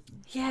 Or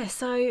Yeah,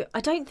 so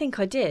I don't think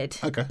I did.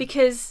 Okay.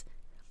 Because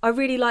I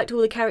really liked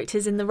all the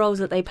characters in the roles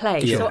that they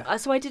played. Yeah.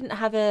 So I didn't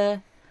have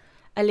a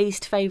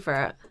least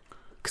favourite.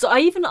 Because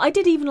I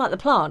did even like the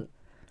plant,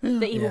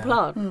 the evil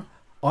plant.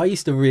 I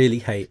used to really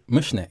hate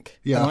Mushnick.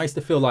 Yeah. And I used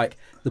to feel like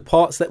the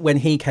parts that when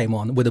he came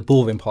on were the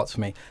boring parts for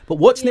me. But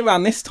watching it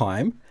around this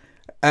time,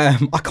 I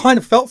kind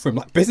of felt for him,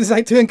 like business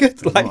ain't doing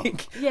good.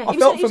 Like Yeah, I he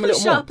felt was for him a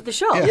little shut more. up at the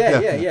shop.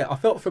 Yeah. I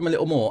felt for him a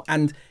little more.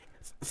 And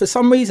for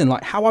some reason,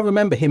 like how I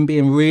remember him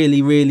being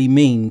really, really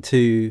mean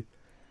to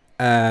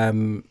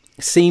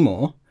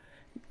Seymour,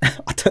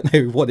 I don't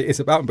know what it is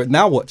about him, but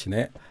now watching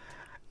it,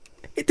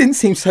 it didn't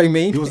seem so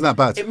mean. He wasn't that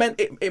bad.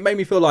 It made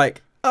me feel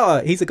like,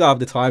 oh, he's a guy of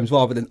the times,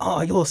 rather than,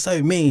 oh, you're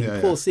so mean,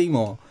 Yeah, poor yeah.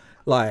 Seymour.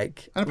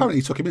 Like, And apparently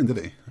he took him in, did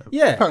he?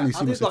 yeah, Apparently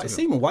I was took like, him in.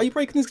 Seymour, why are you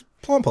breaking his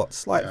plant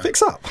pots? Like,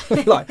 fix up.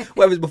 Like,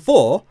 whereas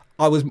before,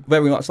 I was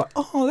very much like,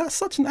 oh, that's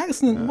such an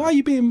accident. Why are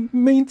you being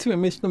mean to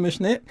him, Mr.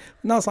 Mishnick?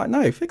 And I was like,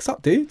 no, fix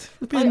up, dude.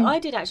 I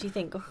did actually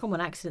think, oh, come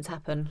on, accidents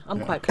happen. I'm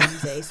quite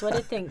clumsy. So I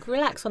did think,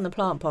 relax on the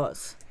plant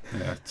pots.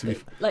 Yeah, to be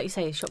Like you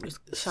say, his shop was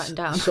shutting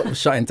down. Shop was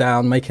shutting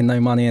down, making no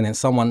money, and then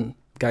someone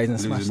goes and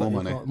Losing smashes more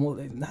like, money. More,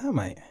 no,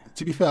 mate.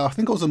 To be fair, I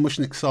think I was on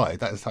Mushnick's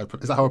side. Is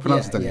that how I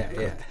pronounce it? Yeah,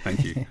 Daniel? yeah.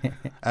 Thank you.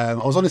 I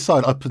was on his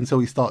side up until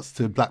he starts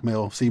to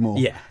blackmail Seymour.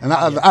 Yeah. And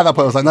at that point,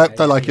 I was like, no,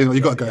 don't like him.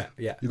 You got to go.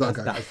 Yeah, You got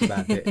to go. That was the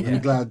bad bit. I'm Yeah.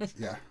 glad.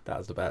 Yeah. That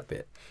was the bad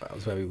bit. That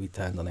was where we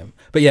turned on him.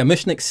 But yeah,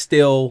 Mushnick's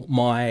still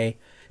my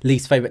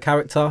least favourite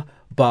character,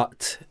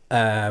 but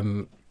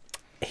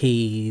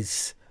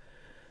he's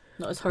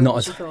Not as horrible not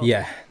as as you thought.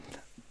 yeah.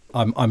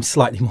 I'm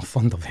slightly more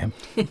fond of him.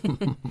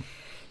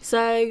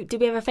 So,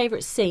 did we have a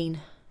favourite scene?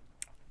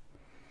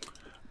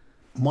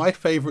 My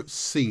favourite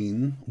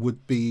scene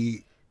would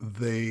be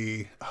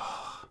the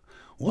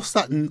what's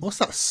that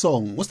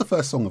song? What's the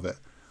first song of it?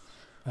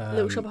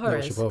 Little Shop of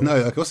Horrors. No,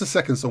 okay, what's the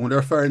second song when they're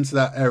referring to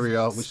that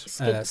area? Which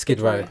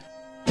Skid Row.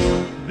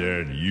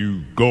 There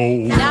you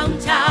go.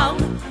 Downtown,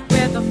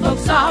 where the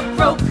folks are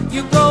broke.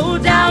 You go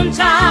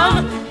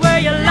downtown, where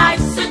your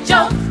life's a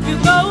joke.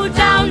 You go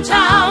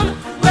downtown,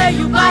 where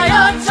you buy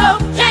a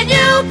toke. Can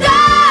you go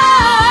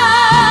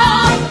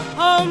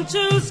home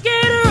to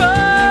Skid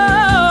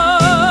Row?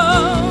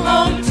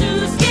 Home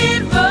to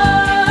Skid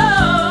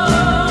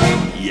Row.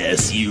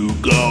 Yes, you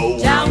go.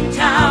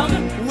 Downtown.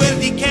 Where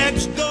the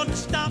cabs don't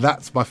stop.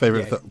 that's my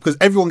favourite because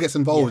everyone gets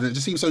involved and it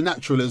just seems so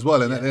natural as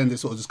well. And at the end, it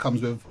sort of just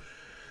comes with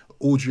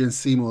Audrey and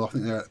Seymour. I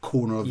think they're at the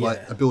corner of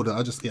like a building.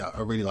 I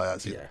really like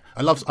that scene. Yeah.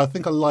 I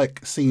think I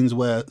like scenes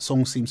where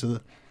songs seem to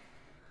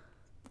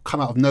come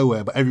out of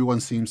nowhere, but everyone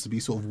seems to be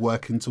sort of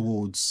working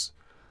towards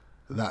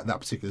that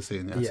particular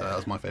scene. Yeah, so that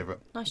was my favourite.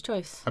 Nice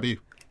choice. How about you?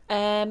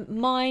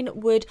 Mine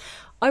would.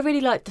 I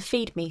really liked the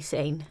Feed Me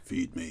scene.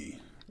 Feed me.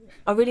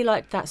 I really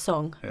liked that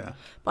song. Yeah.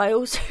 But I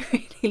also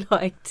really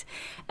liked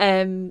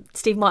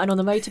Steve Martin on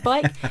the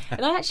motorbike.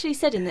 And I actually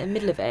said in the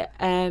middle of it,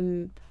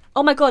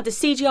 oh my God, the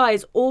CGI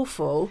is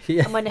awful.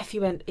 Yeah. And my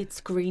nephew went,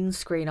 it's green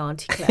screen,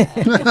 Auntie Claire.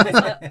 I was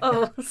like,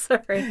 oh,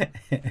 sorry.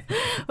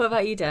 What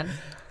about you, Dan?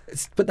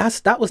 But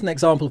that was an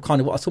example of kind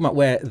of what I was talking about,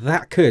 where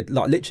that could,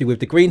 like, literally with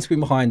the green screen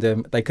behind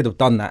him, they could have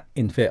done that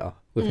in theatre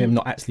with him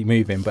not actually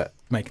moving but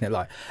making it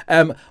live.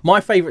 My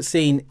favourite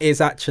scene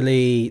is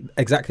actually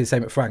exactly the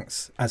same at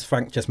Frank's, as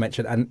Frank just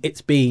mentioned, and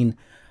it's been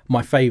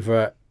my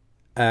favourite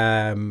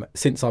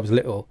since I was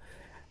little.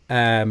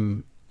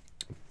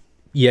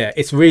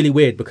 It's really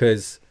weird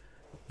because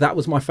that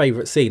was my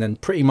favourite scene, and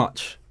pretty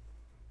much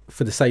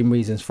for the same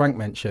reasons Frank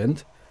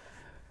mentioned.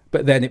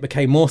 But then it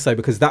became more so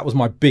because that was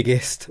my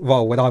biggest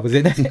role when I was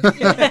in it.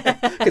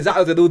 Because that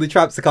was when all the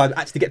tramps to kind of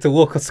actually get to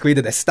walk on screen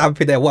and they're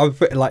stamping their 1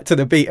 foot like to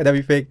the beat and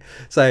everything.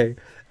 So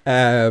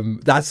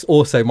that's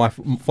also my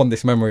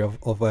fondest memory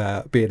of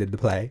being in the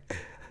play.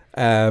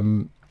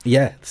 So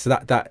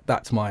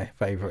that's my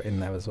favourite in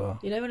there as well.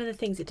 You know, one of the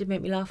things that did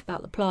make me laugh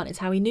about the plant is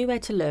how he knew where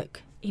to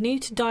look. He knew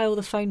to dial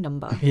the phone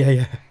number.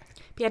 Yeah.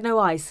 But he had no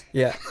eyes.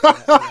 Yeah.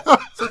 I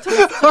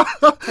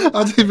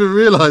didn't even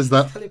realise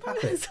that.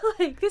 It's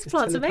like, this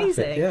plant's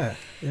amazing. Yeah.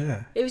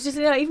 It was just,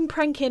 even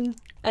pranking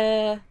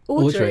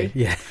Audrey.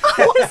 Yeah.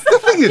 The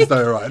thing is,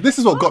 though, right? This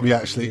is what got me.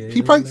 Actually,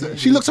 he pranks her.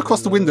 She looks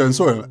across the window and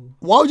saw him.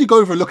 Why would you go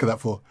over and look at that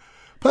for?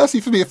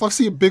 Personally, for me, if I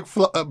see a big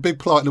plant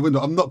in the window,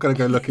 I'm not going to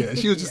go look at it.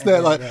 She was just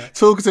there,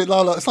 talking to it.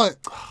 It's like,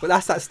 But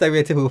that's that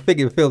stereotypical thing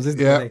in films,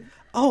 isn't Yeah. it? Like,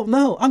 oh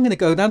no, I'm going to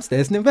go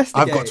downstairs and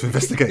investigate. I've got to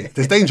investigate.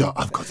 There's danger.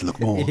 I've got to look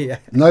more. Yeah.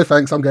 No,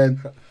 thanks. I'm going.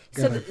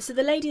 So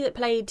the lady that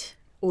played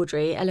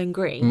Audrey, Ellen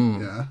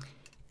Green, Yeah.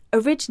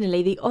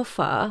 originally the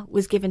offer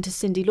was given to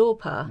Cyndi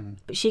Lauper,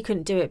 but she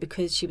couldn't do it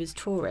because she was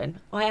touring.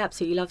 I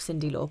absolutely love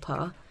Cyndi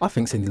Lauper. I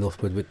think Cyndi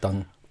Lauper would have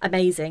done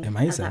Amazing.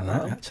 amazing at in that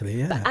that, role. actually,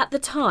 yeah. But at the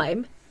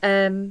time,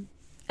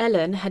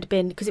 Ellen had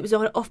been, because it was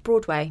on off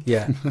Broadway.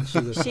 Yeah, she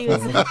was. She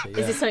was. yeah.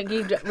 Is this something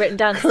you've written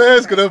down?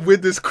 Claire's going to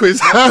win this quiz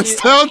hands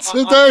down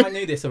today. I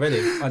knew this already.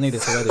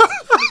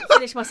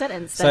 Finish my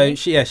sentence. So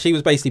Danny. she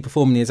was basically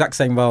performing the exact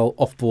same role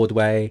off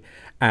Broadway,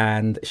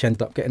 and she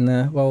ended up getting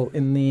the role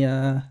in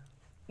the.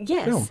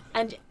 Yes, film.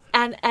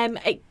 and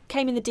it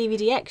came in the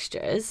DVD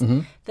extras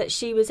Mm-hmm. that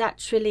she was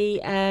actually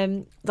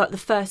like the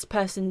first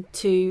person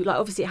to, like,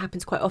 obviously it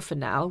happens quite often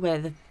now where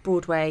the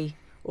Broadway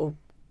or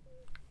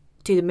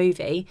do the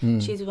movie.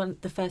 She's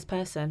the first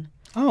person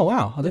Oh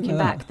wow! I didn't looking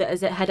know back that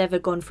had ever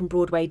gone from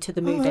Broadway to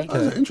the movie.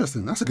 Oh,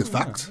 interesting. That's a good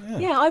fact.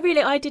 Yeah,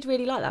 I did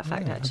really like that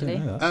fact actually.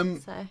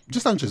 So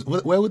Just interested,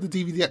 where were the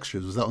DVD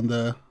extras? Was that on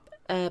the...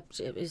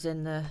 it was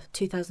in the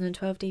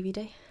 2012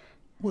 DVD.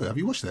 Wait, have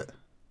you watched it?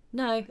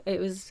 No, it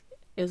was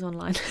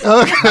online.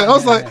 Okay, I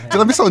was like, did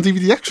I miss out on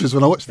DVD extras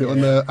when I watched it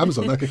on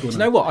Amazon? Okay, cool. Do you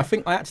know what? I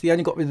think I actually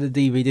only got rid of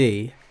the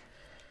DVD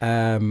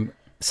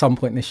some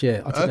point this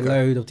year. I took a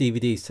load of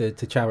DVDs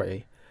to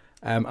charity.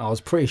 I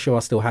was pretty sure I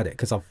still had it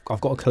because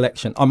I've got a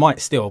collection. I might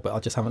still, but I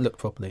just haven't looked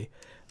properly.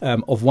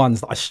 Of ones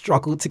that I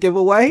struggled to give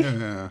away,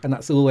 and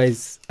that's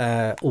always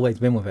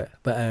been with it.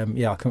 But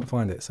I couldn't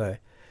find it. So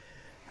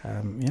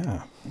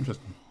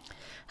Interesting.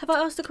 Have I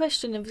asked a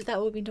question of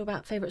that we've been talking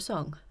about favourite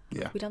song?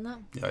 Yeah. We done that?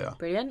 Yeah.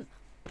 Brilliant.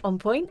 On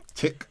point.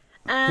 Tick.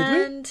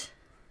 And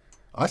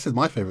I said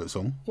my favourite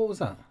song. what was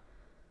that?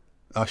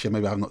 Actually,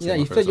 maybe I have not said Yeah, my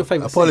you said your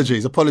favourite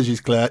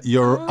Apologies, Claire.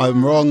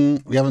 I'm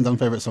wrong. We haven't done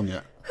favourite song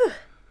yet.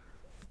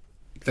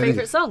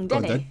 favourite song, Go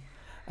on, Denny.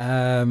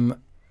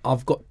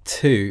 I've got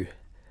two.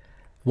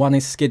 One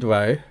is Skid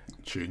Row,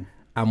 Tune.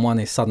 and one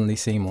is Suddenly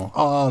Seymour.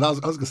 Oh, I was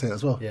going to say that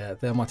as well. Yeah,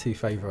 they're my two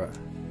favourite.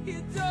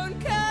 You don't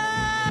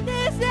come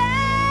this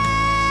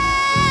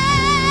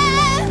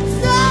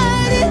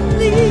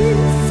suddenly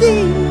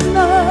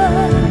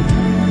Seymour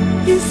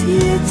is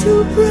here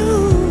to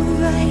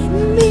provide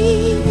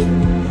me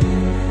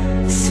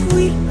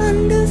sweet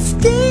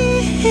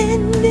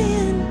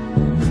understanding.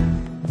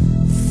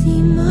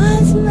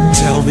 Seymour's my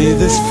Tell me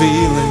this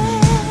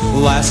feeling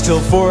lasts till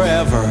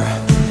forever.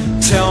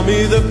 Tell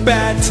me the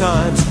bad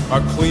times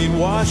are clean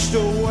washed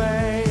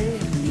away.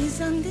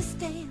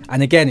 misunderstanding.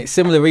 And again, it's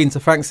similar, Ian, to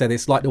Frank said.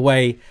 It's like the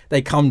way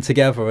they come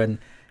together, and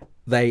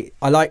I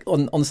like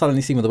on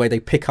Suddenly Seymour the way they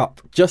pick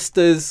up just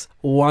as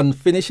one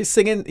finishes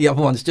singing, the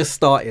other one's just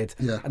started,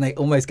 and they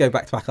almost go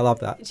back to back. I love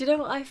that. Do you know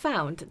what I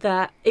found?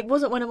 That it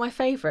wasn't one of my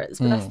favourites,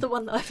 but that's the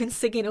one that I've been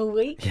singing all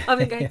week. I've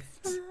been going,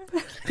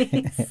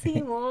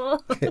 Seymour.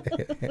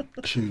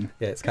 Tune.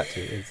 Yeah, it's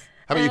catchy. It is.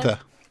 How about you, Claire?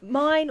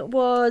 Mine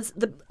was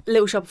the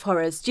Little Shop of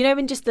Horrors. Do you know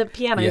when just the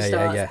piano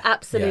starts? yeah.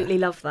 Absolutely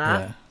Yeah. love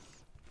that.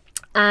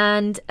 Yeah.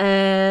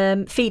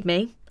 And Feed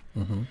Me.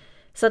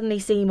 Suddenly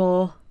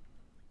Seymour.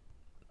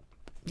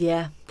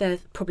 Yeah, they're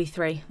probably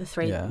three.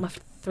 My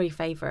three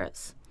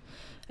favourites.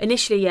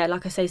 Initially,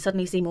 like I say,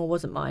 Suddenly Seymour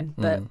wasn't mine,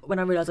 but when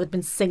I realised I'd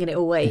been singing it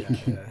all week.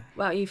 What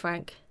about you,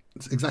 Frank?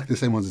 It's exactly the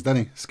same ones as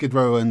Danny. Skid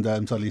Row and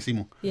Suddenly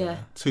Seymour. Yeah.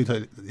 Two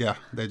totally,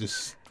 they're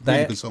just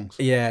really good songs.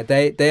 Yeah,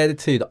 they're the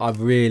two that I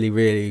really,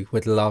 really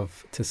would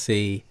love to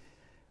see,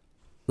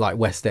 like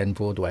West End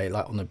Broadway,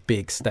 like on a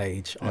big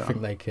stage. I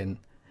think they can.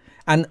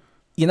 And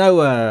you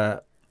know,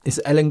 is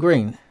it Ellen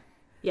Green?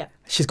 Yeah.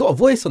 She's got a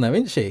voice on her,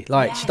 isn't she?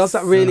 Like she does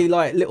that really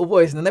like little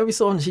voice, and then every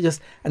song she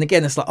just, and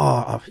again it's like,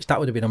 oh, that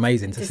would have been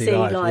amazing to see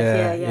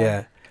live.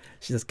 Yeah.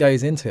 She just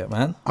goes into it,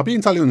 man. I'll be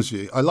entirely honest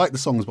with you. I like the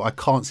songs, but I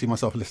can't see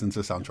myself listening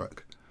to the soundtrack.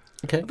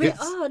 Okay.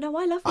 Oh no,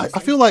 I love this. I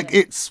feel like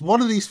it's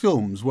one of these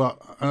films where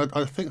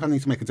I think I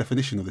need to make a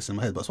definition of this in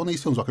my head, but it's one of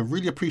these films where I can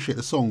really appreciate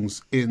the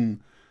songs in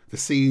the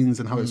scenes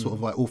and how it sort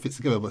of like all fits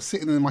together. But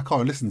sitting in my car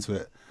and listening to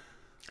it,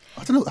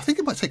 I don't know. I think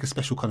it might take a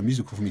special kind of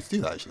musical for me to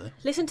do that. Actually,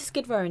 Listen to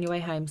Skid Row on your way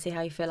home. See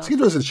how you feel. Skid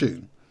Row's a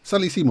tune.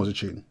 Suddenly Seymour's a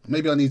tune.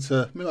 Maybe I need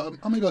to. Maybe I'll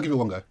give it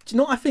one go. Do you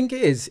know what I think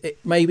it is? It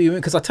maybe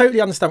because I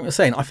totally understand what you're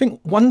saying. I think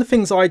one of the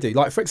things I do,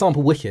 like for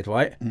example, Wicked,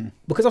 right?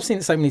 Because I've seen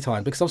it so many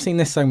times, because I've seen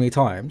this so many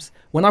times.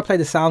 When I play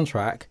the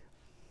soundtrack,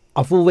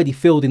 I've already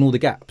filled in all the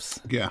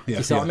gaps. Yeah.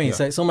 You see what I mean? Yeah.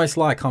 So it's almost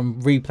like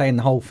I'm replaying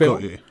the whole film.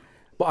 Got you.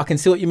 But I can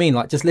see what you mean.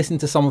 Like just listening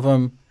to some of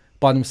them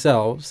by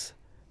themselves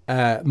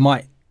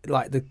might,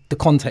 like the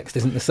context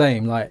isn't the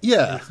same. Like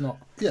it's not.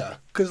 Yeah,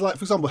 because like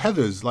for example,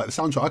 Heathers, like the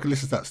soundtrack, I can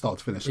listen to that start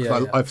to finish. 'Cause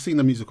Yeah. I've seen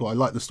the musical, I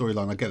like the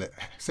storyline, I get it.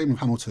 Same with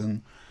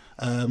Hamilton.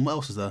 What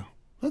else is there? I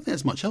don't think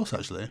there's much else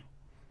actually.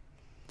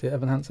 Did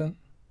Evan Hansen?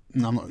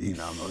 No, I'm not.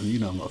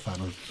 I'm not a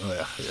fan of. Oh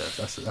yeah.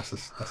 That's a touchy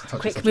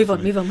Quick, subject move for on,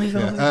 me. move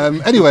on.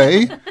 Yeah.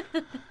 Anyway,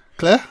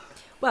 Claire.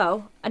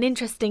 Well, an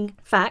interesting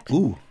fact.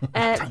 Ooh,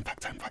 Uh,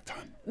 fact time.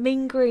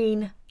 Mean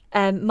Green,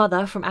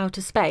 Mother from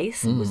Outer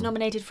Space, was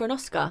nominated for an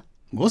Oscar.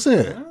 Was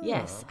it?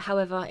 Yes,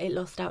 however, it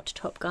lost out to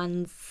Top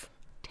Gun's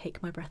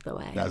Take My Breath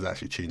Away. That was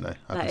actually a tune though.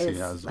 I That can see is-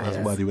 that as that a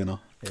is. worthy winner.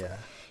 Yeah.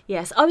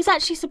 Yes, I was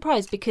actually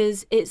surprised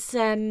because it's.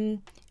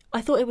 I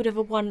thought it would have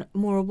won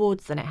more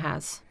awards than it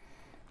has.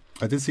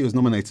 I did see it was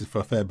nominated for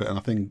a fair bit, and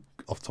I think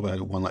off the top of my head,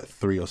 it won like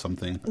 3 or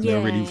something. And they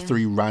were really Yeah.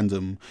 3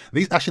 random.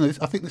 These actually,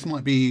 I think this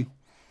might be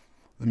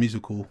the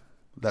musical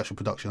the actual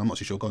production. I'm not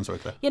too sure. Go on, sorry,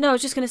 Claire. I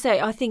was just going to say,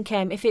 I think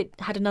if it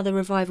had another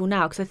revival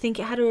now, because I think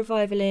it had a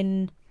revival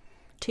in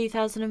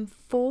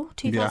 2004,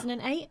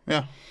 2008.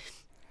 Yeah.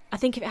 I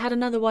think if it had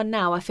another one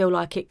now, I feel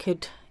like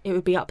it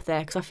would be up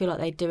there, because I feel like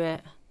they'd do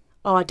it.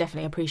 Oh, I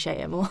definitely appreciate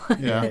it more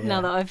Yeah.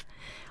 now that I've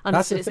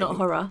understood it's not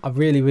horror. I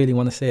really, really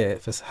want to see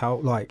it for how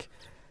like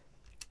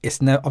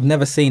I've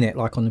never seen it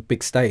like on a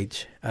big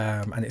stage,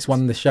 and it's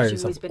one of the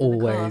shows I've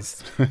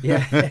always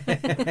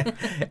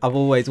I've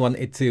always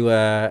wanted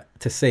to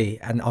see,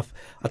 and I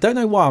don't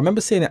know why. I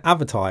remember seeing it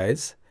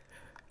advertised,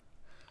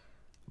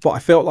 but I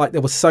felt like there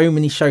were so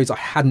many shows I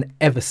hadn't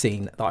ever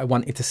seen that I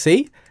wanted to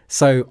see,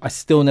 so I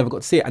still never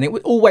got to see it. And it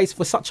was always,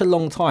 for such a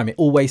long time, it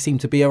always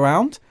seemed to be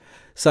around.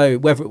 So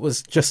whether it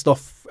was just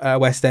off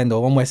West End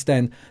or on West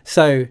End,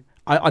 so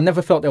I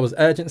never felt there was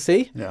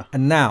urgency. Yeah.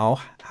 And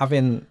now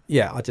having,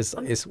 it's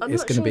going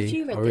to be. If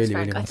you read I this, really,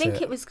 Frank. really I want to think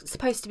see it was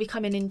supposed to be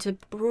coming into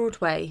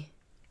Broadway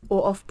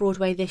or off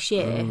Broadway this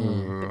year,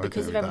 but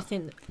because of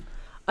everything.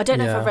 I don't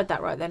know if I've read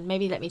that right. Then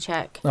maybe let me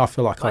check. I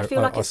feel like I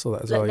I saw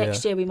that as well.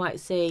 Next year we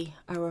might see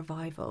a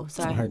revival.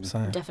 So I hope so.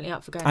 I'm definitely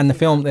up for going. And the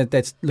film,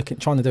 they're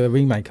trying to do a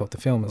remake of the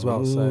film as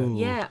well. So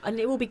yeah, and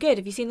it will be good.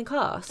 Have you seen the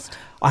cast?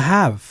 I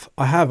have.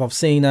 I've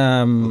seen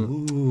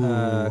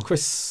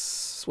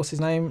Chris. What's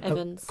his name?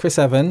 Evans. Chris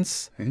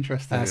Evans.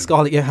 Interesting.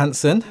 Scarlett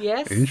Johansson.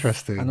 Yes.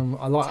 Interesting. And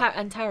I like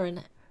and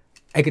Taron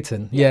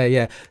Egerton.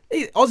 Yeah.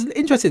 I was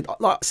interested.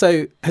 Like,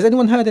 so has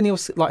anyone heard any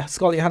of like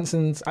Scarlett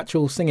Johansson's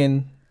actual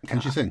singing? Can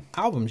she sing?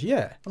 Albums?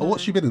 Yeah. Oh,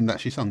 what's she been in that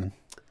she's sung in?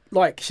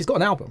 Like, she's got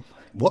an album.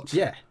 What?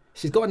 Yeah.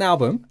 She's got an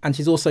album, and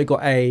she's also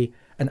got an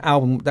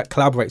album that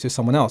collaborates with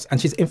someone else.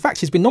 And she's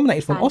been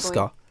nominated for an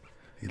Oscar.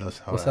 He loves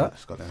how What's that?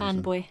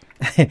 Fanboy.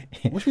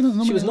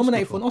 She was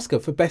nominated for an Oscar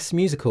for Best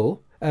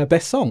Musical,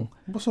 Best Song.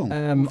 What song?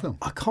 What film?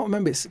 I can't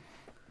remember. It's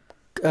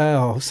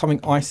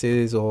something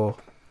Isis, or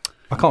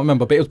I can't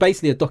remember. But it was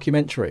basically a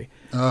documentary.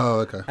 Oh,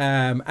 okay.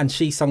 And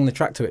she sung the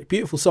track to it.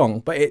 Beautiful song,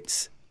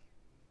 but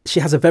she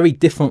has a very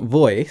different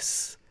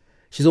voice.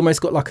 She's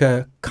almost got like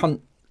a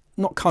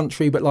not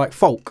country, but like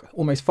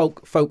almost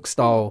folk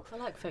style. I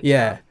like folk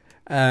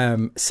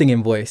style.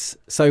 Singing voice.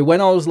 So when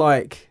I was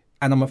like,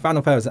 and I'm a fan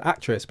of her as an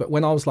actress, but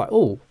when I was like,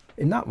 oh,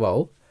 in that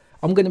role,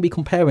 I'm going to be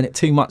comparing it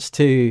too much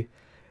to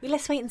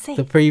let's wait and see.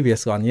 The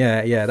previous one.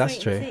 Yeah, that's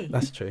wait true. and see.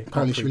 That's true.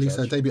 Apparently she released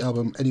her debut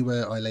album,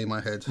 Anywhere I Lay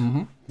My Head,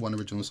 one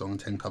original song and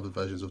 10 cover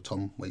versions of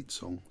Tom Waits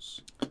songs.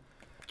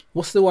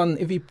 What's the one,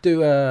 if you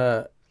do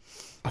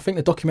I think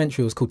the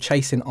documentary was called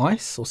Chasing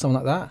Ice or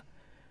something like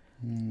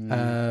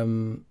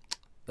that.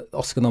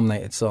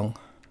 Oscar-nominated song.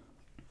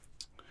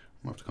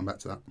 I'll have to come back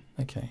to that.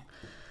 Okay.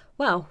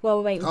 Well, while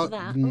we're waiting for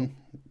that.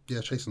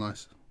 Yeah, Chasing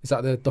Ice. Is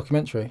that the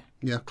documentary?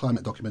 Yeah,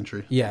 climate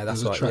documentary. Yeah,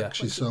 that's right. There's a track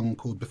she sung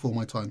called Before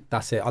My Time.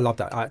 That's it. I love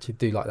that. I actually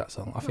do like that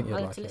song. I think you'd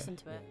I'll like have to it. listen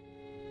to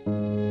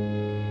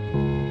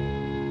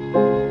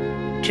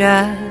it.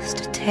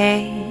 Just a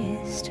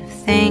taste of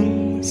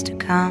things to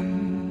come.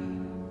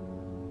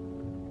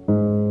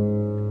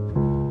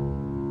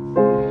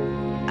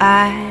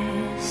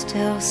 I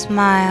still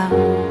smile,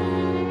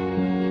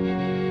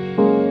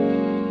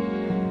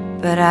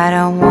 but I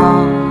don't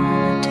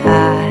want to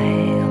die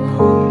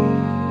alone.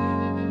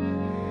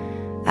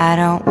 I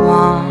don't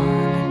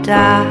want to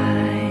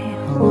die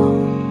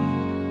alone.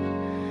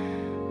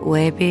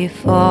 Way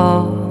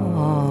before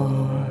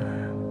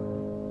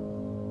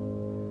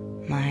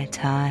my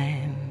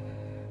time.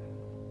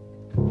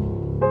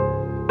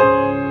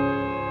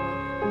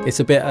 It's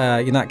a bit,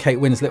 that Kate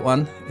Winslet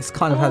one. It's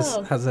kind of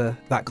has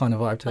that kind of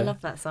vibe to it. I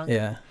love that song.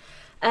 Yeah.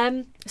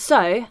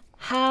 So,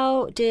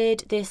 how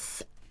did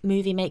this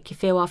movie make you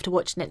feel after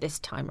watching it this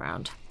time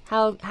round?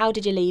 How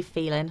did you leave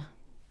feeling?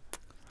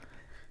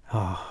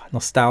 Oh,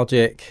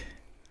 nostalgic.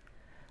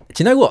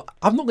 Do you know what?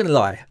 I'm not going to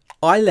lie.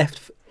 I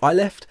left.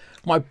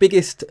 My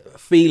biggest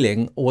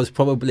feeling was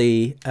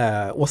probably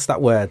what's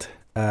that word?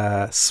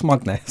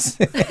 Smugness.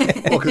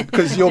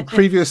 Because your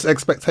previous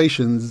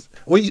expectations.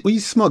 Were you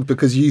smug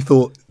because you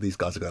thought these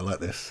guys are going to like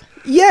this?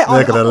 Yeah,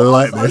 they're going to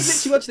like I was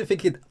this. literally watching it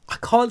thinking, I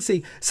can't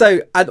see.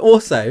 So, and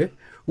also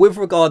with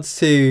regards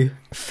to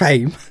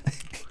Fame,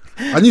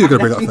 I knew you were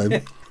going to bring up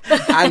Fame.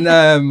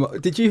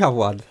 And did you have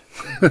one?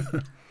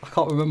 I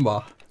can't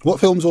remember. What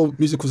films or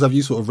musicals have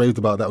you sort of raved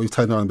about that we've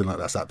turned around and been like,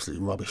 that's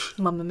absolutely rubbish?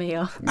 Mamma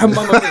Mia. And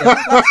Mamma Mia.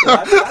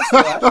 That's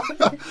the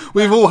one.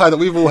 We've all had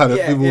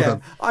it. Yeah.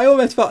 I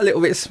almost felt a little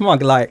bit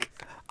smug. Like,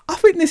 I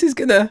think this is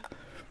gonna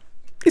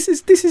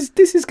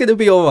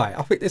be all right.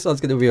 I think this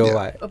one's gonna be all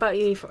right. What about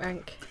you,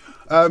 Frank?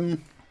 I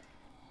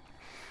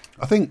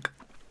think.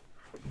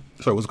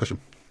 Sorry, what was the question?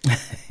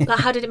 Like,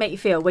 how did it make you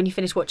feel when you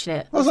finished watching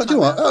it? I was like, do you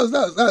know what?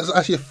 That was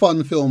actually a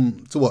fun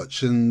film to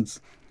watch, and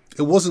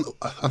it wasn't.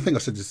 I think I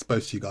said this to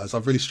both of you guys.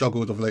 I've really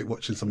struggled of late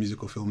watching some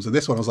musical films, and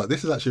this one I was like,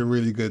 this is actually a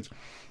really good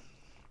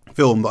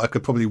film that I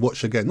could probably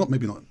watch again.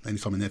 Maybe not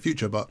anytime in the near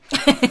future, but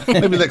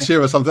maybe next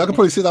year or something. I can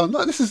probably sit down.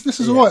 Like, this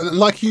is all right. And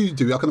like you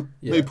do, I can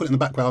maybe put it in the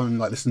background and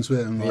like listen to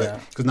it, and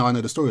because now I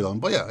know the storyline.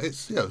 But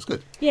it was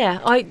good. Yeah,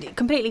 I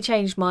completely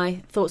changed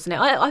my thoughts on it.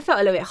 I felt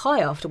a little bit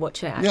high after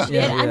watching it actually,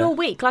 and all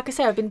week. Like I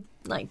say, I've been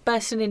like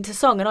bursting into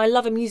song, and I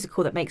love a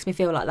musical that makes me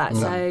feel like that. Yeah.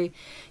 So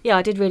yeah,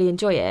 I did really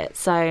enjoy it.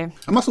 So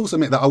I must also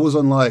admit that I was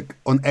on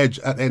edge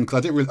at the end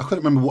because I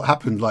couldn't remember what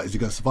happened. Like, is he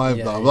going to survive?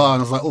 Yeah, blah yeah. blah. And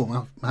I was like,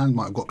 oh, my hand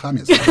might have got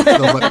clammy. So I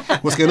was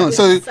like, what's going on?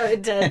 So so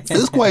intense. it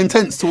was quite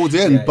intense towards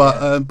the end,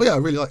 Yeah, but yeah, I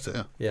really liked it.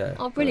 Yeah, Yeah.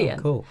 Oh,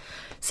 brilliant. cool.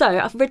 So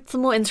I've read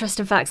some more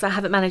interesting facts that I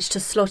haven't managed to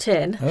slot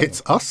in.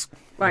 Hits us.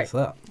 Right. What's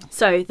that?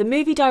 So the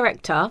movie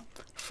director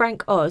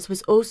Frank Oz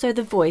was also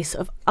the voice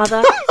of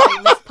other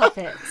famous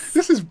puppets.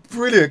 This is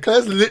brilliant.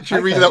 Claire's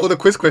literally reading out all the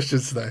quiz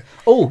questions today.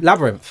 Oh,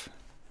 Labyrinth.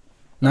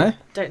 No?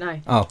 Don't know.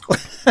 Oh.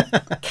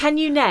 Can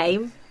you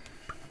name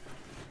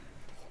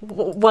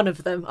one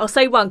of them? I'll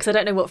say one because I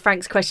don't know what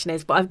Frank's question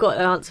is, but I've got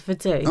an answer for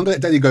two. I'm going to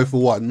let Danny go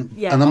for one.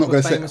 Yeah. And I'm not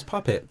going to say. Famous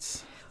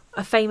puppets.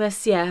 A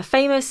famous.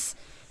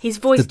 He's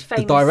voiced The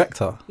famous.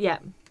 director. Yeah,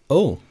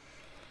 Oh.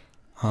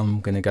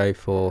 I'm going to go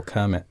for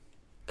Kermit.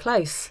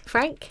 close.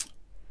 Frank.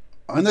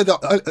 I know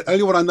that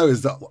only one I know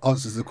is that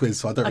answers the quiz,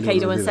 so I don't. Okay, really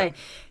you don't want to reveal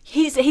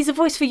say. He's a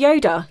voice for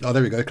Yoda. it. Oh,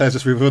 there we go. Claire's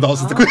just revealed the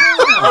answers to the quiz.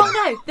 Oh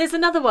no, there's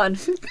another one.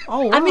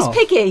 Oh, wow. And Miss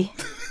Piggy.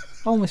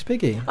 Oh, Miss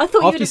Piggy. I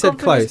thought you After would you have said gone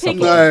for Miss close. I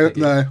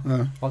Piggy. thought-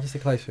 No. I'll just say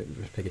close for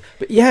Miss Piggy.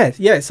 But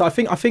yeah. So I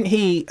think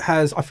he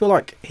has. I feel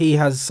like he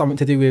has something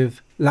to do with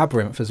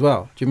Labyrinth as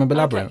well. Do you remember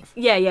Labyrinth?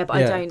 Okay. Yeah, but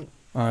Yeah. I don't.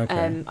 Oh,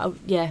 okay.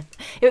 Yeah,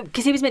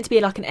 because he was meant to be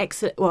like an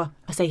excellent. Well,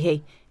 I say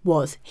he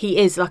was. He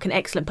is like an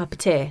excellent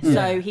puppeteer.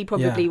 So he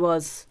probably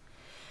was.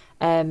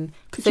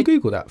 Could you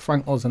Google that?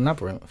 Frank Oz and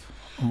Labyrinth.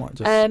 I might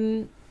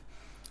just.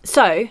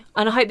 So,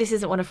 and I hope this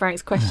isn't one of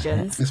Frank's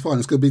questions. It's fine.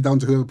 It's going to be down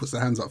to whoever puts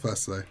their hands up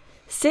first today.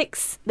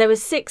 There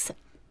was 6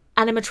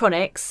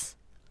 animatronics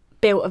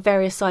built of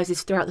various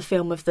sizes throughout the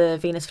film of the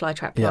Venus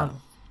flytrap plant.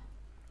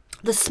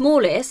 The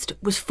smallest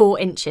was 4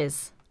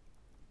 inches.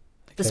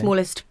 The Okay.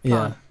 smallest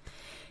plant.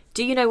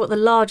 Do you know what the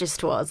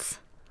largest was?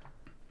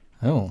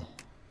 Oh.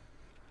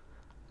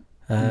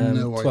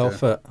 No 12 idea.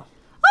 foot.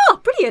 Oh,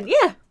 brilliant!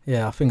 Yeah.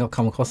 Yeah, I think I've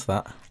come across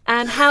that.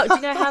 And do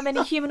you know how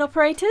many human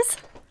operators?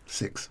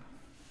 6.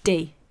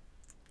 D.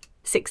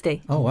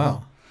 60. Oh,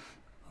 wow.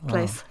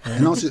 Close.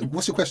 And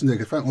what's your question there?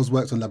 Because Frank Oz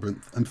worked on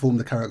Labyrinth and formed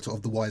the character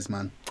of the Wise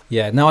Man.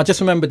 Yeah, no, I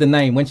just remembered the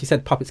name when she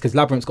said puppets because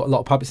Labyrinth's got a lot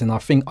of puppets in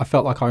it. I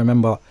felt like I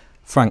remember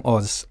Frank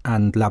Oz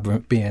and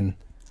Labyrinth being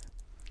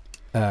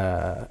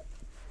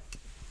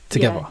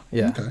together.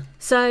 Yeah. Okay.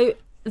 So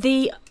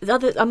the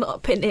other,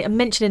 I'm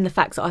mentioning the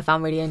facts that I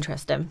found really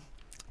interesting.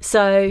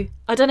 So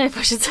I don't know if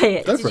I should say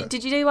it. Go for it.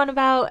 Did you do one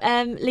about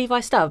Levi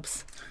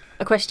Stubbs?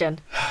 A question.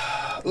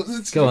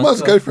 Go on, Might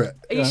as well go for it.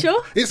 Are you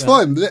sure? It's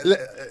fine.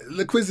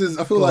 The quizzes,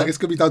 I feel like it's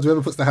going to be down to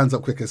whoever puts their hands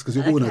up quickest because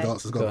you all know Okay. the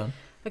answers. Go Go on.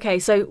 Okay,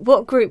 so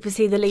what group was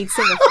he the lead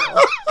singer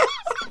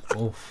for?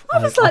 Oof.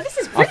 I was like, this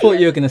is I brilliant. thought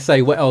you were going to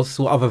say what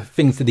other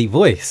things did he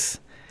voice?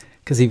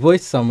 Because he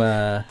voiced some.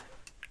 I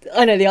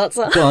know the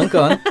answer. Go on.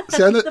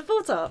 See, I know, The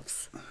Four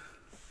Tops.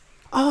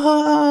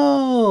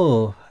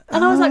 Oh.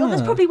 And I was like, well,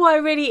 that's probably why I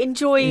really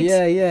enjoyed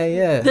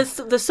Yeah.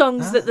 the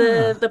songs that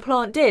the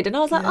plant did. And I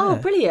was like, oh,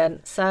 Yeah.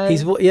 brilliant. So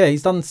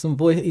He's done some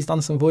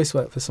voice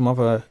work for some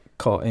other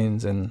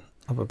cartoons and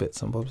other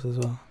bits and bobs as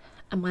well.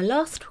 And my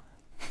last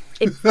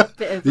bit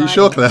of you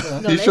sure, Claire?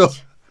 You sure?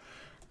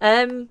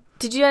 knowledge.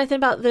 Did you know anything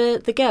about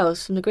the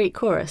girls from the Greek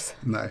chorus?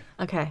 No.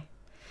 Okay.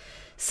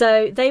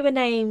 So they were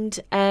named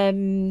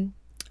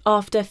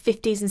after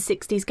 50s and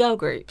 60s girl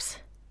groups.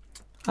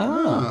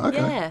 Ah, okay.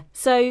 Yeah.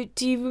 So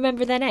do you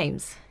remember their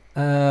names?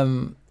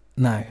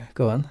 No,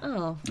 go on.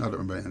 Oh. I don't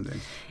remember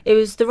anything. It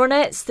was the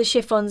Ronettes, the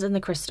Chiffons and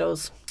the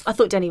Crystals. I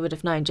thought Denny would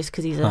have known just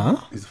because he's a Huh?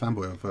 He's a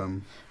fanboy of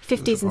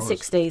 50s and Horrors.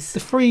 60s. The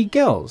 3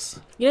 girls.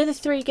 You know the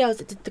 3 girls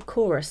that did the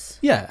chorus?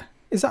 Yeah.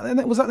 Was that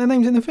their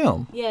names in the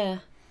film? Yeah.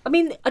 I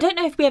mean, I don't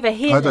know if we ever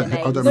hear I their don't- I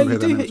names. don't No, remember you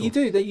their do. names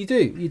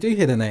You do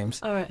hear their names.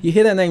 All right. You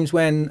hear their names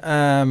when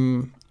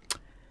Mr.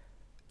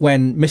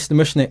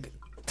 Mushnick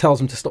tells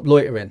them to stop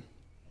loitering,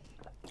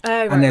 Oh,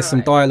 right, and there's some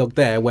right. dialogue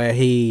there where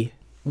he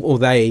or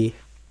they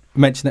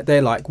mention that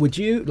they're like, "Would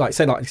you like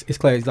say like it's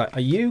Claire? He's like,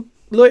 are you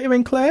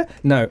loitering, Claire?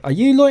 No. Are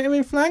you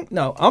loitering, Frank?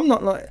 No, I'm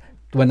not." Like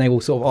when they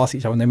all sort of ask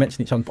each other and they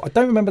mention each other, but I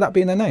don't remember that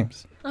being their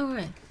names. Oh,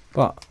 right.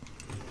 But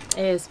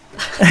It is.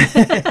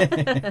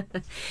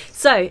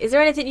 So, is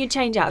there anything you'd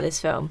change out of this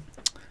film?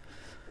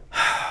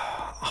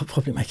 I'll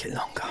probably make it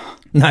longer.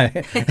 No.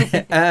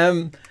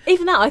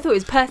 Even that, I thought it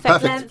was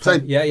perfect length.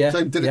 Same. Yeah.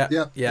 Same. Did it?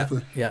 Yeah.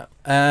 Definitely. Yeah.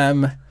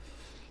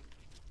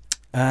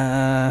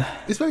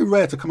 It's very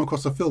rare to come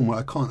across a film where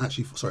I can't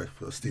actually. Sorry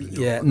for stealing.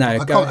 your- Yeah, no, I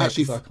go can't ahead,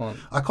 actually. 'cause I can't.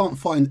 I can't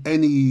find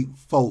any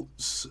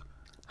faults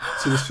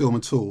to this film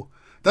at all.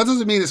 That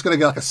doesn't mean it's going to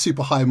get like a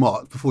super high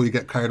mark before you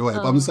get carried away.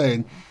 But I'm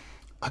saying,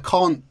 I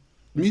can't.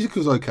 Music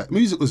was okay.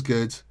 Music was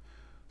good.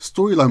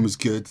 Storyline was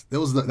good. There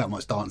wasn't that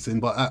much dancing,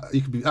 but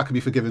that could be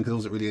forgiven because there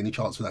wasn't really any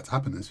chance for that to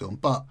happen in this film.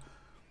 But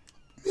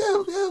yeah,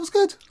 it was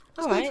good.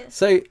 All right.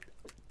 So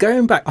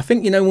going back, I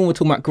think when we're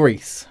talking about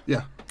Grease,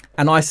 Yeah.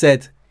 and I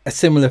said a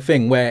similar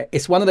thing where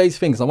it's one of those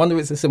things. I wonder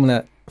if it's a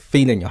similar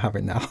feeling you're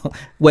having now,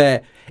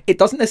 where it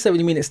doesn't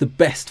necessarily mean it's the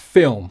best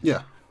film,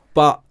 Yeah.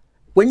 but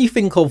when you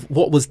think of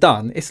what was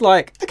done, it's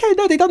like, okay,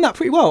 no, they done that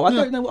pretty well. I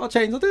don't know what I'll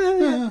change.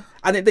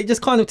 And they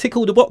just kind of tick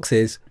all the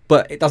boxes,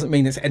 but it doesn't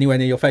mean it's anywhere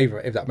near your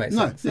favourite, if that makes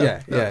sense.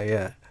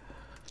 Yeah.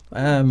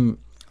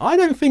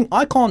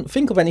 I can't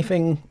think of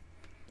anything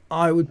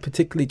I would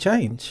particularly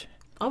change.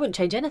 I wouldn't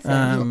change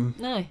anything.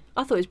 No,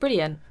 I thought it was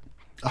brilliant.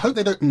 I hope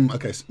they don't.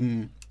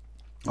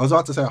 I was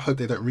about to say I hope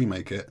they don't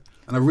remake it,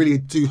 and I really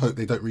do hope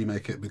they don't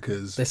remake it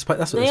because that's what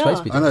they're supposed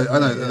to be doing. I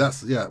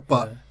know.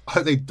 But I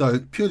hope they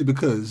don't purely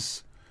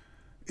because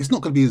it's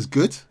not going to be as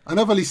good. I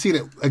know I've only seen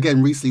it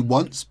again recently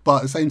once, but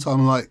at the same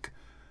time, I'm like,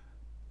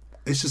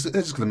 they're just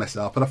going to mess it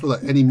up. And I feel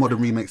like any modern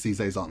remakes these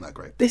days aren't that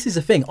great. This is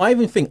the thing. I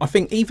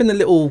think even the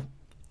little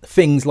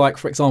things like,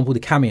 for example, the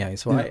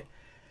cameos, right? Yeah.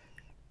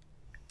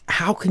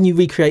 How can you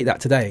recreate that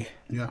today?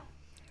 Yeah.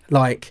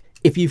 Like,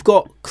 if you've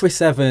got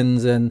Chris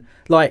Evans and,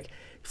 like,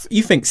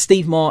 you think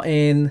Steve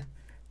Martin,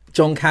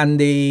 John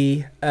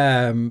Candy,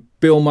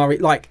 Bill Murray,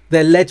 like,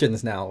 they're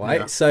legends now,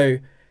 right? Yeah. So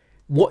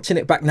watching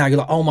it back now, you're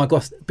like, oh my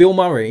gosh, Bill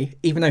Murray,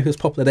 even though he was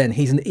popular then,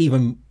 he's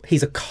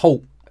a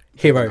cult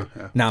hero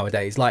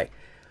nowadays. Like,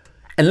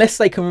 unless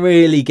they can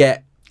really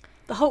get...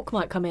 The Hulk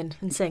might come in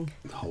and sing.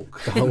 The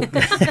Hulk.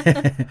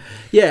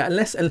 Yeah,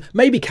 and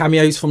maybe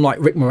cameos from, like,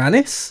 Rick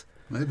Moranis.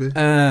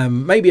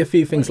 Maybe a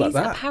few things like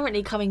that. He's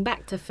apparently coming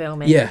back to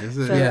filming.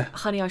 Yeah.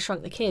 Honey, I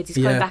Shrunk the Kids.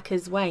 He's coming back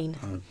as Wayne.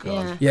 Oh,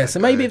 God. Yeah. So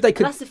maybe if they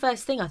could. That's the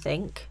first thing I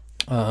think.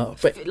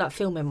 But like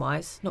filming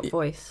wise, not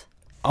voice.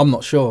 I'm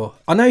not sure.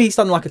 I know he's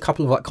done like a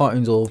couple of like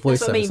cartoons or voiceovers.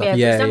 That's what I mean, stuff.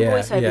 He's done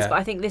voiceovers, but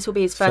I think this will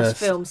be his first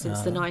film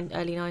since the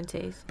early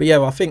 90s. But yeah,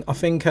 well,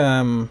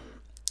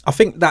 I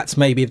think that's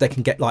maybe if they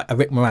can get like a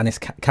Rick Moranis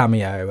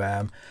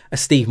cameo, a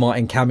Steve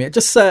Martin cameo,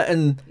 just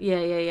certain.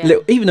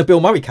 Even a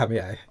Bill Murray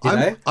cameo.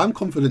 I'm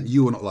confident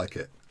you will not like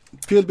it.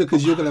 Purely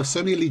because you're going to have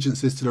so many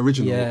allegiances to the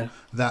original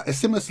that it's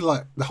similar to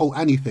like the whole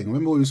Annie thing.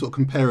 Remember when we were sort of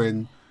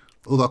comparing,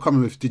 although I can't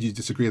remember if did you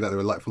disagree that they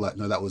were like for like,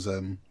 no, that was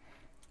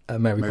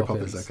Mary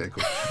Poppins. Okay,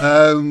 cool.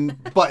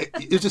 But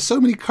it's just so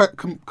many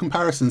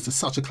comparisons to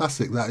such a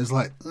classic that is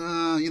like,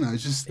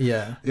 it's just...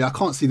 Yeah, I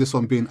can't see this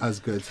one being as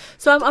good.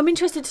 So I'm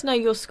interested to know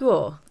your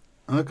score.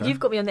 Okay. You've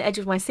got me on the edge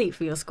of my seat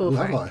for your score,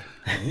 Frank.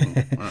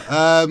 Have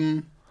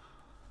I?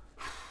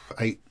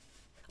 8.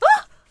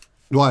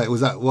 Why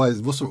was that? Why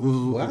is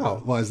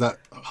that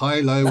high,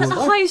 low? That's the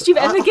highest you've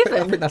ever given.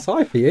 I think that's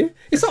high for you.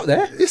 It's up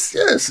there.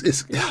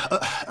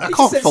 I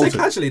can't fault it.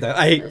 Casually though,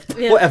 8.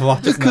 Yeah. Whatever.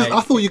 Just because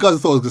I thought you guys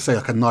thought I was going to say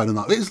like a 9 or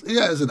 9. It's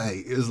an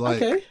 8. It was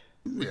like, okay.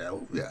 Yeah.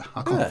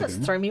 I can't. That's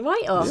throwing me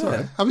right off.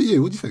 Yeah. How about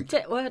you? What do you think?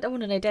 Well, I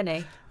want to know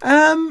Denny. Then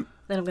I'm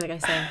going to go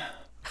same.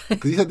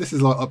 Because you said this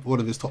is like one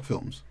of his top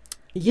films.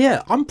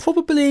 Yeah, I'll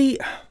probably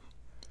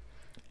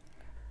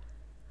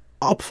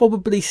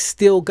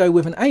still go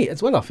with an 8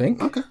 as well. I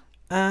think. Okay.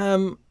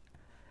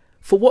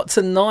 For what's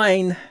a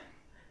 9?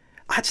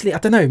 Actually, I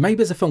don't know.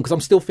 Maybe as a film because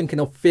I'm still thinking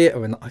of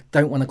theatre and I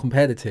don't want to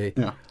compare the two.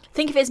 Yeah.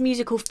 Think of it as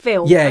musical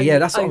film. Yeah,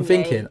 that's what I'm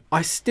thinking.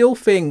 I still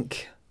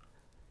think.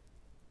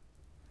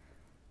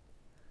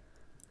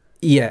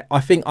 Yeah, I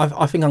think I'm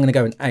going to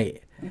go an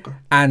 8. Okay.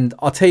 And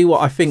I'll tell you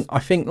what I think. I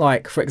think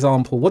like for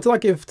example, what did I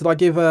give? Did I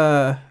give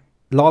La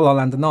La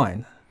Land a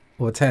 9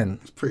 or a 10?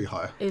 It's pretty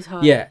high. It's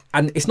high. Yeah,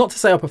 and it's not to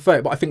say I prefer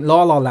it, but I think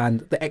La La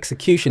Land, the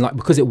execution, like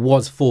because it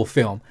was for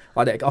film,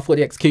 like I thought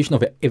the execution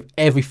of it, if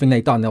everything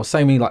they'd done, there were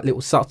so many like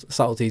little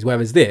subtleties.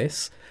 Whereas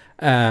this,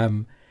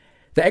 the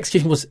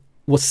execution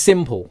was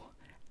simple,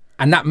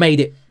 and that made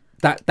it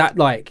that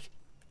like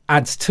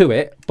adds to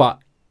it, but.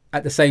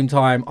 At the same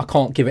time, I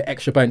can't give it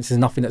extra bonuses.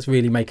 Nothing that's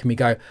really making me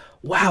go,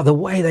 "Wow!" The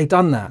way they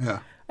done that.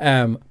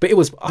 Yeah. But it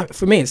was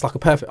for me. It's like a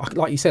perfect.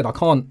 Like you said, I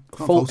can't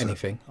fault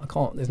anything. I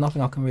can't. There's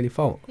nothing I can really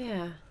fault.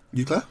 Yeah.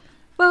 You, Claire?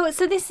 Well,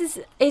 so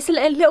it's a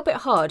little bit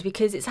hard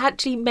because it's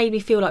actually made me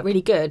feel like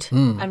really good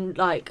and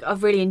like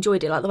I've really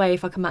enjoyed it. Like the way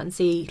if I come out and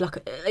see like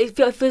it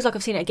feels like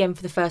I've seen it again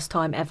for the first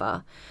time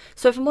ever.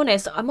 So if I'm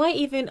honest, I might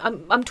even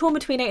I'm torn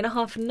between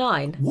 8.5 and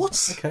 9.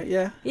 What? Okay,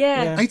 yeah.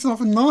 8.5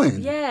 and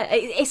 9. Yeah,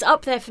 it's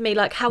up there for me.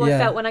 Like how I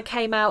felt when I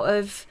came out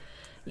of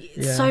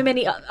so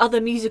many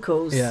other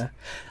musicals. Yeah,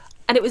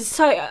 and it was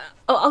so.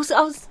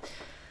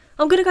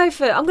 I'm gonna go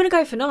for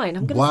 9.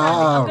 I'm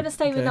gonna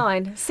stay with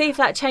 9. See if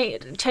that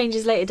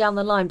changes later down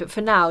the line. But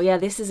for now,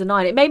 this is a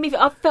 9. It made me.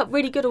 I felt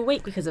really good all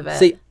week because of it.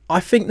 See, I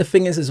think the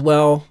thing is as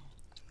well,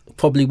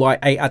 probably why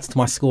 8 adds to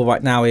my score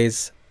right now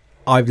is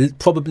I've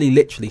probably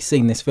literally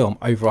seen this film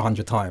over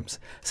 100 times.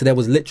 So there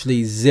was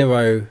literally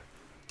zero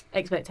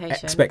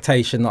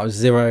expectation. That was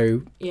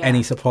zero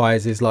any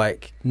surprises,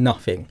 like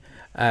nothing.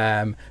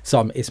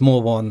 So it's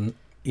more on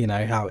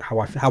how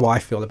I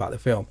feel about the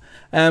film.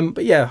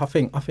 But yeah, I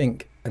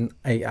think an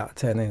 8 out of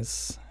 10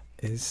 is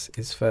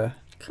fair.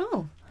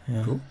 Cool.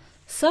 Yeah. Cool.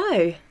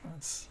 So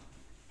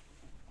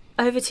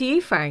over to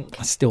you, Frank.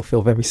 I still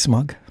feel very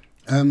smug.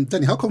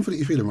 Denny, how confident are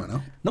you feeling right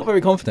now? Not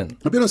very confident.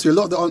 I'll be honest with you,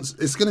 a lot of the answers,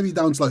 it's going to be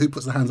down to like who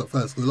puts their hands up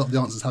first, because a lot of the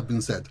answers have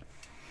been said.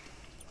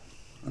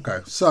 Okay,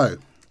 so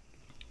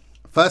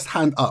first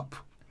hand up.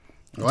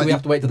 Right? Do we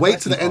have to wait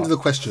to the end of the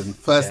question?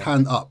 First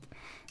hand up.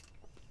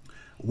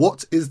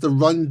 What is the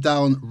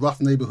rundown, rough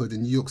neighborhood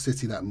in New York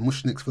City that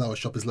Mushnik's Flower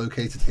Shop is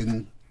located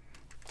in,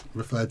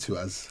 referred to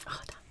as?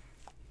 Oh,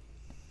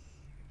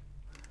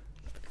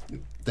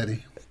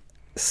 Denny.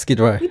 Skid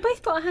Row. we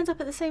both put our hands up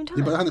at the same time.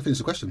 Yeah, but I hadn't finished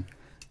the question.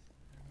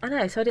 I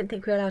know, so I didn't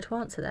think we were allowed to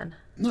answer then.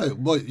 No,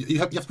 well, you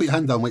have to put your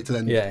hand down, wait till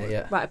then.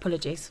 Yeah. Right,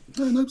 apologies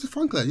No, it's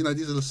fine, Claire. You know,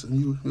 these are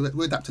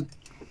we're adapting.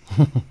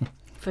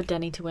 for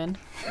Denny to win.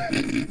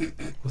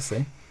 We'll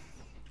see.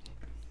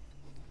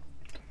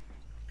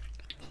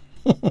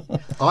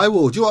 I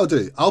will. Do you know what I'll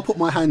do? I'll put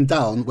my hand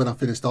down when I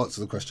finish the answer to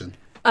the question.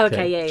 Oh, okay,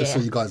 Okay, yeah. Just so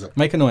you guys are.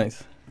 Make a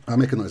noise, I'll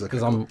make a noise, okay?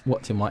 because I'm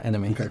watching my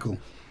enemy. Okay, cool.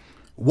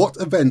 What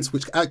event,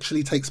 which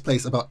actually takes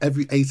place about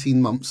every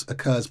 18 months,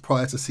 occurs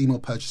prior to Seymour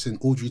purchasing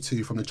Audrey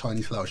 2 from the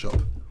Chinese flower shop?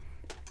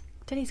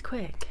 Denny's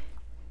quick.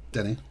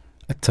 Denny.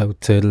 A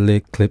total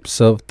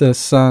eclipse of the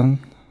sun.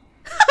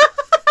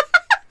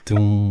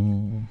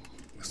 Doom.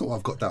 That's not what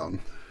I've got down.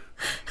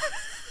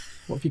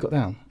 What have you got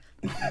down?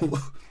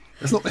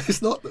 It's not.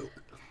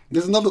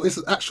 There's another. It's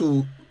an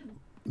actual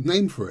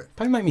name for it.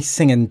 Don't make me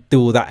sing and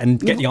do all that and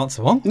get the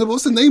answer wrong. No, but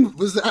what's the name?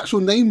 Was the actual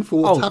name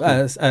for what's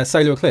happened?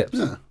 Solar eclipse.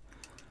 Yeah.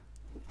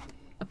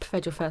 I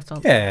preferred your first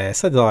answer. Yeah,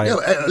 so did I. Yeah,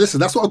 but, listen,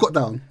 that's what I've got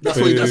down. That's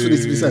what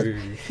needs to be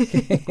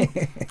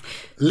said.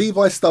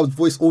 Levi Stubbs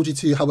voiced Audrey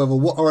 2. However,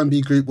 what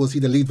R&B group was he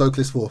the lead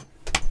vocalist for?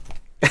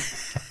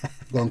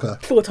 Go on, Claire.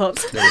 Four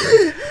Tops.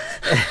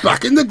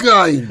 Back in the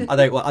game.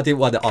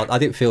 I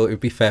didn't feel it would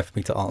be fair for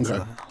me to answer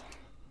Okay. that.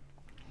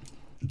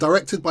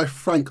 Directed by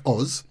Frank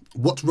Oz,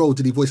 what role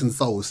did he voice in the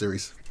Star Wars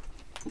series?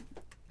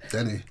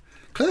 Denny.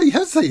 Claire, you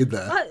hesitated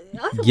there. I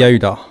thought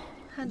Yoda. my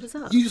hand was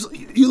up. You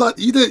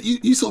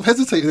sort of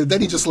hesitated, and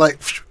then he just like.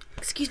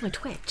 Excuse my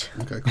twitch.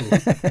 Okay, cool.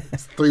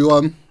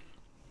 3-1.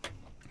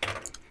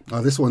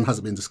 This one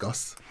hasn't been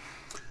discussed.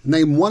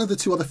 Name one of the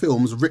two other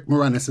films Rick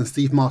Moranis and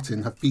Steve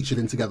Martin have featured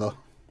in together.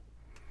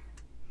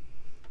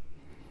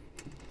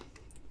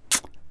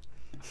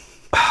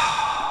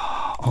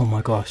 Oh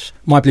my gosh.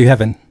 My Blue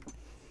Heaven.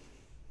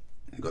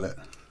 You got it.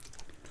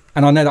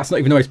 And I know that's not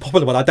even the most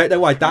popular one. I don't know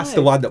why that's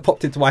the one that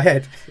popped into my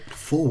head.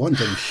 4-1,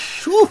 Denny.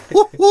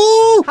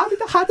 Woo-hoo-hoo.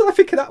 How did I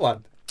think of that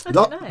one? The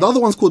other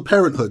one's called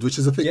Parenthood, which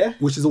is a thing, Yeah.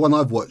 which is the one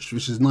I've watched,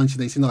 which is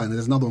 1989. And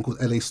there's another one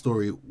called LA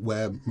Story,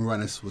 where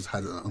Moranis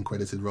had an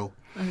uncredited role.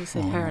 I was going to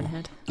say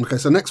Parenthood. Okay,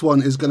 so next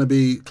one is going to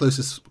be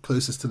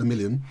closest to the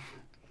million.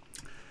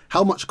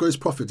 How much gross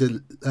profit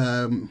did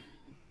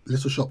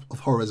Little Shop of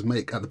Horrors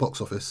make at the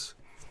box office?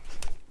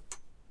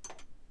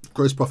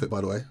 Gross profit,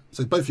 by the way.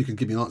 So both of you can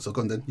give me an answer.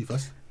 Go on then, you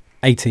first.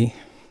 80.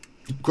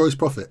 Gross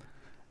profit.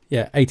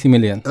 Yeah, 80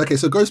 million. Okay,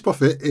 so gross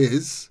profit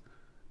is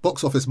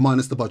box office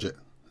minus the budget.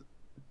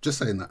 Just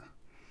saying that.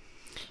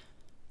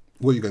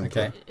 What are you going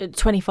Okay. for?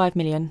 25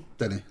 million.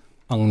 Denny.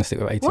 I'm going to stick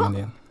with 80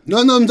 million. No,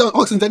 I'm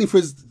asking Denny for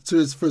his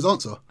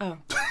answer. Oh.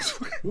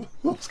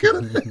 What?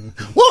 Scared.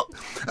 What?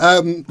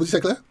 What did you say,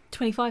 Claire?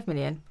 25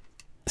 million.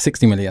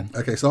 60 million.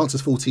 Okay, so the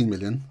answer's 14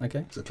 million.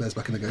 Okay. So Claire's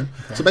back in the game.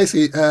 So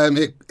basically,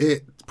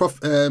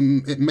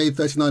 it made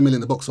 39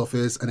 million at the box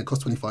office, and it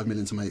cost 25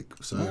 million to make.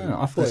 So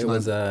I thought it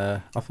was.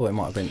 I thought it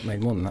might have been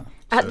made more than that.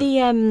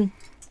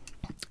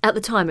 At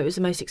the time, it was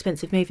the most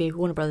expensive movie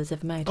Warner Brothers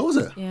ever made. Oh, was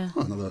it? Yeah.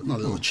 Oh, another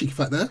little cheeky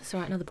fact there. That's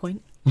all right, another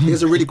point.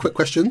 Here's a really quick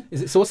question.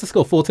 Is it? So what's the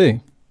score?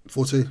 4-2.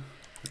 4-2.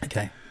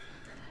 Okay.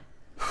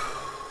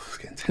 It's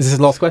getting 10. Is this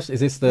the last question? Is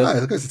this the? No,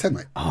 it goes to 10,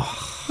 mate.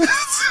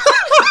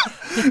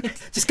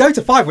 Just go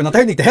to 5 when I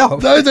don't need the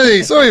help. No,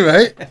 Denny. Sorry,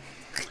 mate.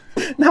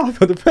 Now I've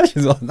got the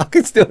pressure's on. I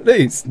can still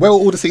lose. Where were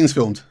all the scenes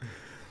filmed?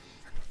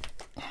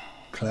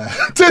 Claire.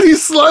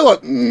 Denny's slow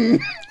one.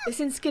 It's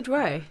in Skid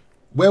Row.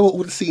 Where were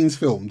all the scenes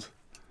filmed?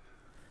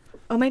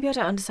 Oh, maybe I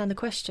don't understand the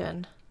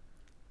question.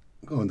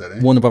 Go on,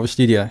 Denny. Warner Brothers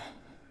Studio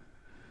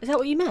Is that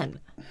what you meant?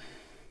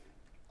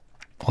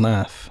 on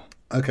Earth.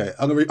 Okay,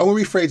 I'm gonna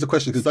rephrase the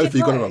question because both of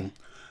you got it Row. wrong.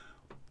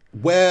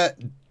 Where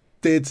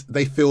did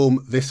they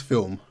film this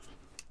film?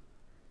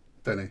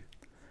 Denny.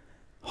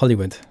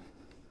 Hollywood.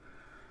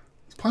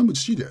 It's Pinewood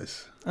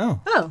Studios.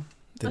 Oh. Oh,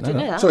 I didn't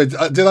know that. Sorry,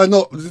 did I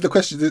not? Did the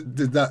question?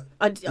 Did that?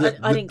 I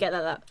didn't get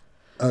that.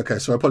 Okay,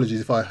 so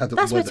apologies if I had the.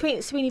 That's where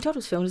word Sweeney Todd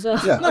was filmed as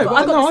well. Yeah. No,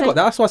 I got that.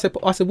 That's why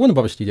I said Warner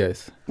Brothers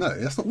Studios. No,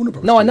 that's not Warner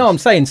Brothers. No, I know. I'm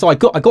saying. So I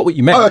got what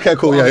you meant. Oh, okay,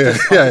 cool. Yeah.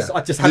 I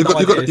just had you no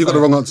got idea, the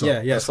wrong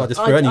answer. Yeah. So I just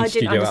I threw any didn't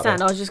studio out understand.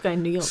 there. I was just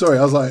going New York. Sorry,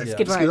 I was like,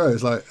 Skid Row. Skid Row.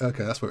 It's like,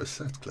 okay, that's where it's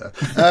said, Claire.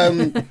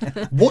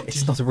 What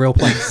It's not a real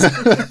place.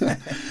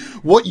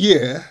 What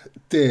year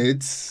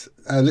did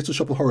Little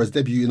Shop of Horrors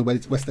debut in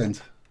the West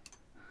End?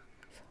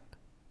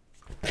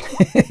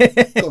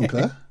 Go on,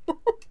 Claire.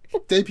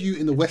 Debut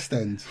in the West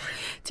End.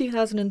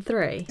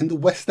 2003. In the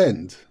West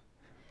End.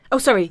 Oh,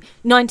 sorry,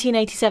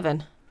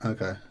 1987.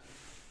 Okay.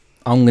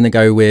 I'm going to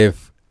go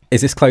with.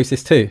 Is this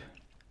closest to?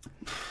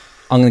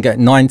 I'm going to go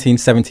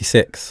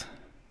 1976.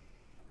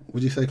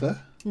 Would you say, Claire?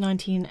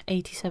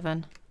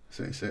 1987.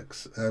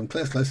 76.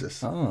 Claire's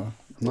closest. Oh.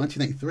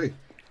 1983.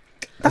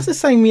 That's the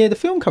same year the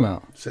film came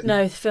out.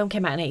 No, the film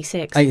came out in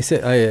 86.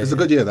 86. Oh yeah. It's a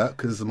good year, that,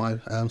 because of my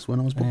when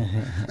I was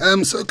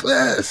born. So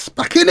Claire's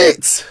back in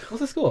it.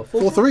 What's the score?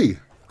 4-3.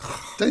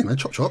 Damn, man,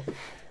 chop chop.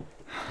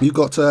 You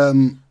got Oh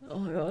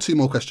my God. 2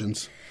 more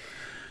questions.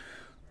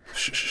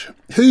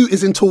 Who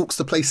is in talks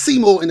to play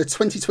Seymour in a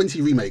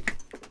 2020 remake?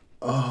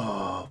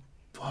 Oh,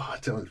 I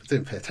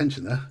didn't pay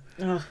attention there.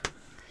 Oh.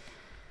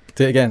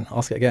 Do it again.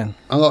 Ask it again.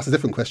 I'll ask a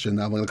different question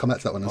now. I'm going to come back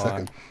to that one in a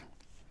second.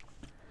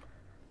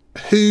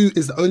 Who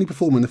is the only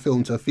performer in the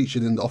film to have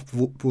featured in the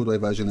off-Broadway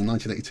version in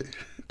 1982?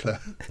 Claire.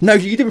 No,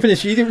 you didn't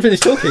finish. You didn't finish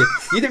talking.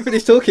 You didn't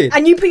finish talking.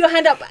 And you put your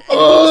hand up. And you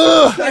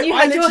I had your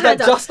literally hand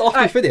did up. just after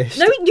All you finished.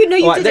 No, you know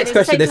you All right, did next it at the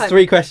question. same There's time.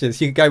 3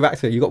 questions. You can go back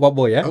to it. You got 1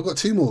 more, yeah? I've got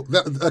 2 more.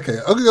 Okay,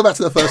 I'm going to go back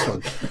to the first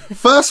one.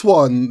 First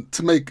one,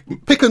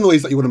 pick a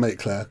noise that you want to make,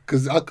 Claire,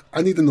 because I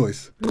need the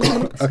noise.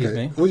 Okay,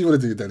 me. what do you want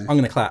to do, Denny? I'm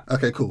going to clap.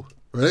 Okay, cool.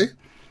 Ready?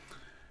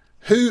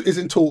 Who is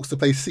in talks to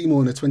play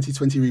Seymour in a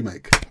 2020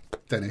 remake?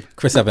 Denny.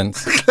 Chris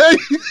Evans.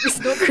 It's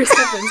not Chris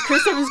Evans.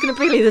 Chris Evans is going to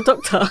play the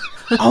Doctor.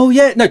 Oh,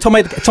 yeah. No, Tom. No,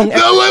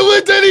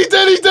 wait, Denny,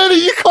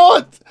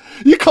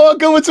 you can't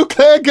go until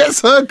Claire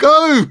gets her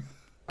go.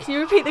 Can you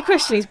repeat the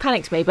question? He's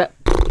panicked me, but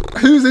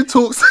Who's in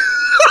talks?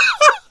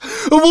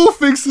 Of all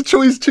things to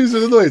choose with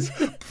the noise.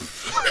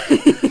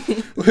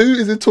 Who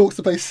is in talks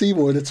to play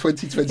Seymour in a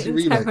 2020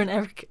 remake?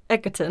 Taron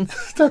Egerton.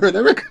 Taron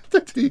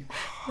Egerton.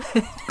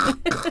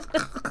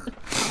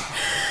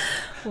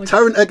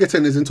 Taron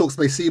Egerton is in talks to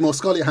play Seymour.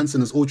 Scarlett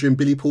Johansson as Audrey and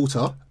Billy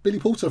Porter. Billy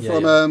Porter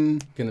from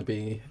going to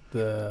be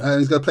the...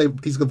 he's going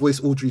to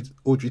voice Audrey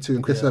too,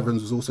 and Chris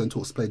Evans was also in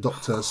talks to play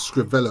Dr.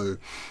 Scrivello.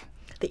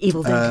 The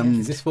evil villain.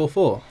 Is this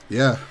 4-4?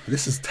 Yeah,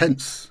 this is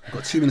tense. I've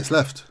got 2 minutes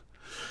left.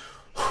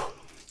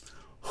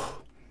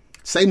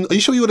 Same. Are you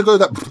sure you want to go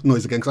with that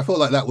noise again? Because I felt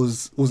like that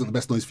wasn't the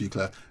best noise for you,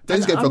 Claire.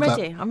 Denny's going for a clap.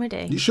 I'm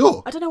ready. You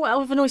sure? I don't know what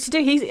other noise to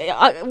do.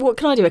 What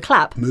can I do? A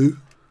clap? Moo.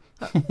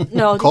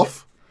 No. I'll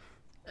Cough.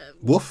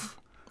 Woof.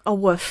 A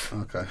woof.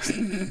 Okay.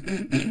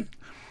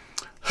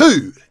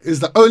 Who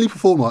is the only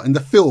performer in the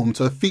film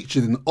to have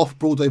featured in the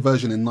off-Broadway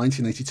version in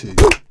 1982?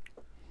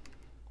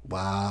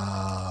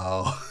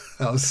 Wow.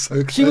 That was so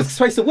close. She was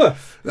supposed to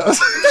woof.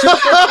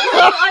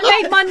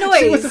 I made my noise.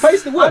 She was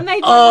supposed to woof. I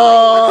made my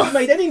noise. I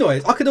made any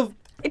noise. I could have...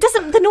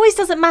 The noise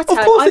doesn't matter. Of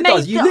course I it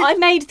made does. I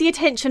made the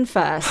attention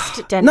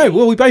first, Denny. No,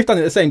 well, we both done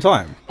it at the same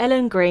time.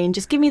 Ellen Green,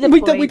 just give me the We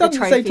point. done- we done the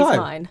it at the same trophy's time.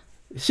 mine.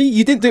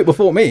 You didn't do it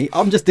before me.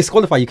 I'm just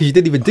disqualifying you because you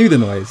didn't even do the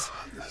noise.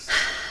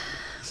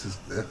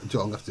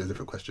 Joe, I'm going to have to do a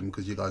different question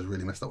because you guys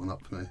really messed that one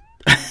up for me.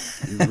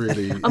 You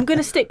really... I'm going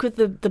to stick with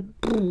the.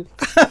 Because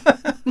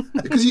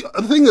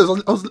the thing is,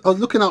 I was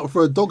looking out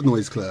for a dog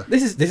noise, Claire.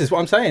 This is what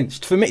I'm saying.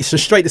 For me, it's a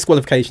straight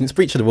disqualification. It's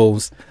breach of the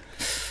rules.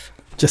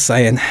 Just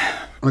saying.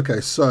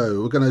 Okay,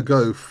 so we're going to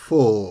go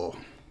for...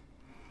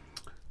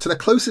 To the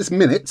closest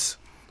minute,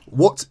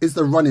 what is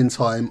the running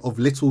time of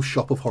Little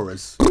Shop of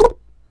Horrors?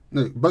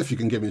 No, both of you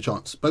can give me a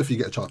chance. Both of you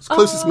get a chance.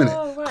 Closest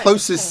minute. right,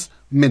 Closest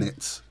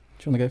minute.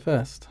 Do you want to go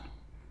first?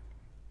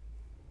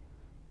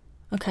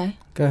 Okay,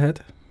 Go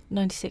ahead.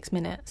 96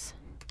 minutes.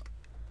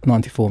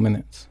 94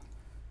 minutes.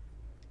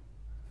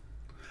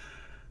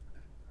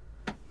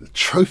 The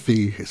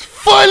trophy is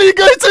finally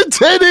going to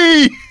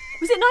Teddy!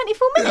 Was it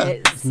 94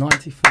 minutes?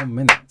 94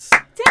 minutes.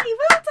 Denny,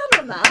 well done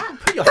on that.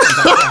 Put your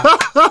hand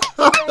up.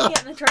 You're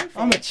getting the trophy.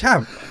 I'm a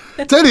champ.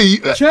 Teddy!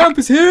 Champ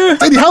is here.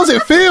 Teddy, how's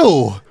it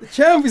feel? The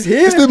champ is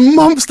here. It's been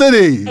months,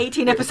 Teddy!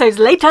 18 episodes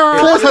later.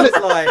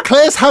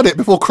 Claire's had it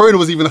before Corona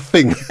was even a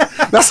thing.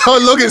 That's how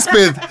long it's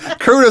been.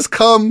 Corona's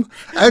come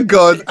and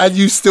gone, and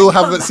you still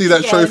haven't seen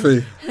that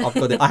trophy. I've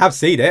got it. I have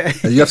seen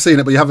it. You have seen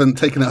it, but you haven't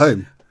taken it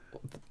home.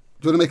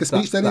 Do you want to make a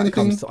speech, Danny?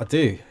 Anything? I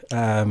do.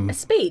 A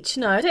speech?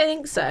 No, I don't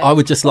think so. I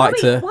would just like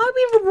to... Why are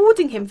we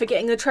rewarding him for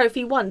getting the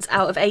trophy once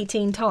out of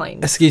 18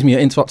 times? Excuse me, you're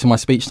interrupting my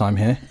speech time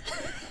here.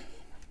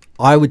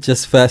 I would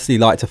just firstly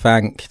like to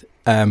thank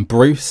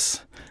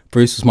Bruce.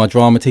 Bruce was my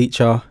drama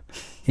teacher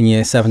in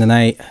year 7 and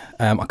 8.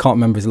 I can't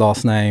remember his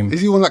last name.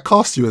 Is he one that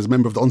cast you as a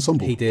member of the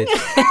ensemble? He did.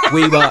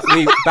 we back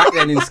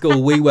then in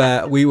school. We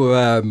were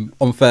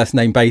on first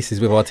name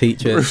basis with our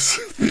teachers.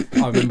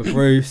 I remember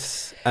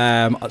Bruce.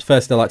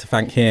 First, I'd like to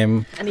thank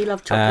him. And he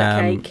loved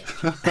chocolate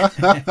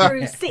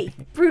cake.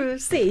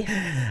 Brucey.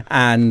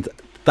 And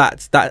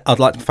that. I'd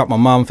like to thank my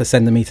mum for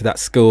sending me to that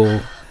school.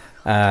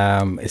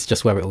 It's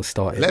just where it all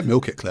started. Let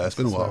milk it, Claire. It's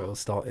been a while. Where it all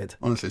started.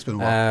 Honestly, it's been a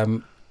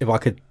while. If I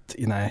could,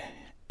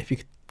 if you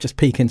could just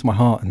peek into my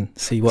heart and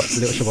see what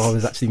Little Shop of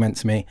Horrors actually meant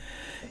to me,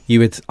 you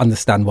would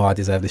understand why I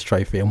deserve this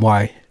trophy and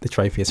why the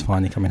trophy is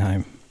finally coming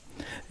home.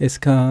 It's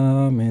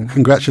coming.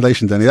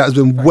 Congratulations, Danny. That has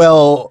been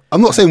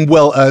I'm not saying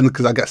well earned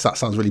because I guess that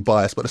sounds really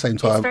biased, but at the same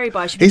time, It's very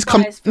biased. He's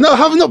come. No, I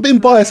have not been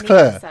biased,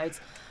 Claire.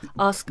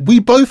 We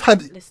both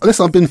had.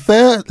 Listen, I've been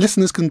fair.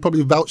 Listeners can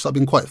probably vouch that I've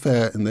been quite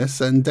fair in this,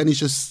 and Danny's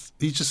just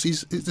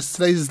today's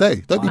his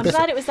day. Don't be I'm bitter.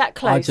 glad it was that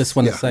close. I just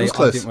want to it say was I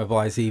close. didn't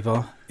revise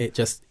either. It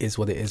just is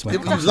what it is. When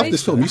You it comes love to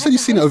this it. film. You said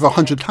you've seen it over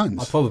 100 I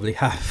times. probably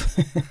have.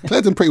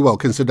 Claire did pretty well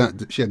considering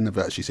that she had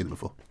never actually seen it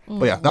before.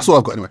 But yeah, that's all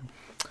I've got anyway.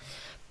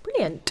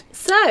 Brilliant.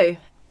 So,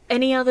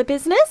 any other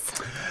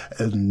business?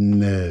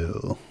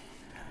 No.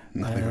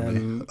 Nothing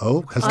really.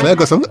 Oh, has Claire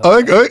got something? Go on,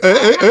 I'm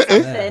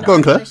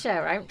Claire. gonna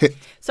share, right? Hit.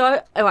 So,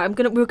 all right,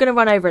 we're going to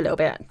run over a little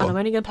bit, and I'm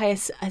only going to play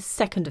a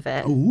second of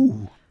it.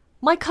 Ooh.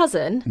 My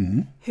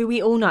cousin, who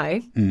we all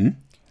know,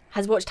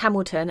 has watched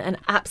Hamilton and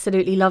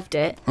absolutely loved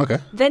it. Okay.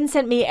 Then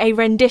sent me a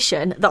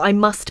rendition that I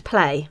must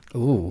play.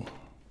 Ooh.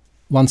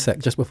 One sec,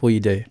 just before you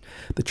do.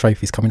 The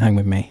trophy's coming home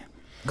with me.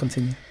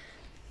 Continue.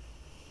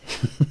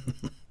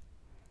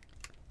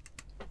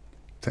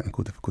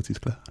 Technical difficulties,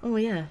 Claire. Oh,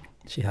 yeah.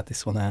 She had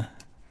this one there.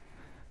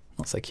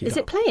 Not so cute. Is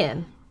it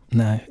playing?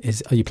 No.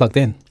 Are you plugged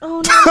in?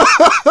 Oh, no.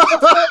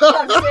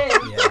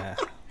 Yeah.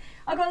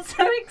 I got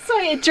so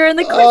excited during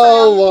the quiz.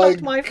 Oh I my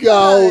unplugged my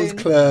God, phone.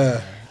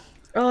 Claire.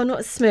 Oh,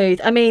 not smooth.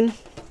 I mean,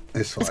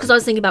 It's fine. it's because I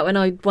was thinking about when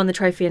I won the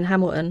trophy in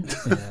Hamilton.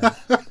 I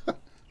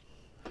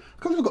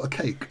can't even got a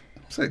cake.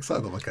 I'm so excited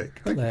about my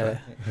cake.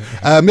 Claire.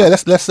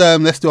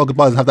 Let's do our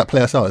goodbyes and have that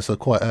play us out. So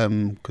quite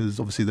because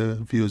obviously the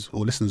viewers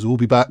or listeners will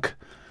be back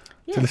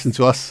to listen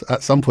to us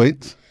at some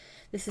point.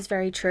 This is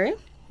very true.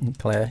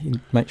 Claire,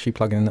 you make sure you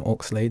plug in the aux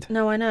lead.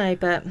 No, I know,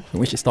 but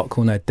We should start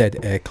calling her Dead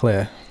Air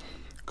Claire.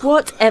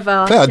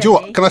 whatever. Claire, do you know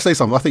Jenny. what? Can I say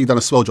something? I think you've done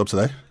a swell job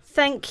today.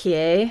 Thank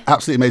you.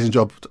 Absolutely amazing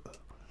job.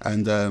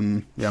 And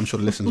I'm sure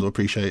the listeners will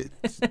appreciate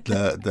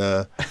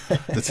the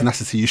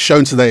tenacity you've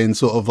shown today in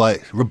sort of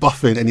like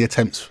rebuffing any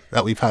attempts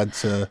that we've had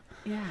to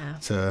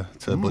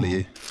bully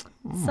you.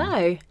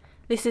 So,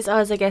 this is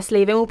us, I guess,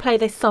 leaving. We'll play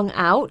this song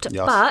out,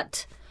 Yes.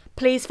 but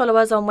please follow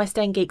us on West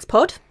End Geeks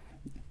Pod.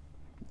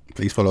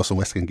 Please follow us on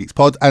West End Geeks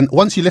Pod. And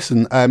once you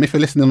listen, if you're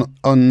listening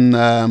on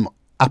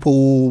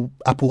Apple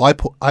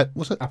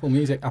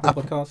Music,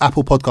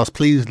 Apple Podcast,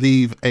 please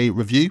leave a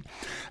review.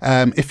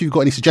 If you've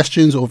got any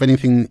suggestions or of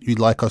anything you'd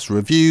like us to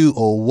review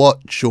or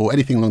watch or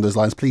anything along those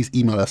lines, please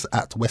email us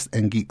at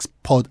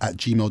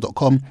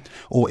westendgeekspod@gmail.com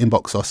or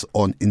inbox us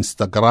on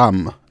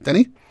Instagram.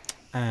 Denny?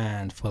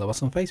 And follow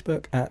us on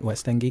Facebook at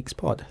West End Geeks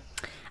Pod.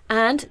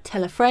 And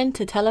tell a friend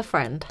to tell a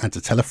friend. And to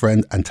tell a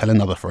friend and tell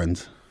another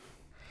friend.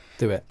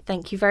 Do it.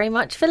 Thank you very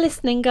much for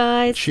listening,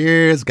 guys.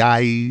 Cheers,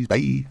 guys.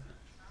 Bye.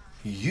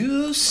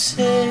 You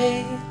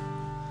say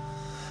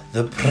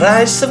the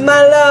price of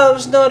my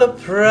love's not a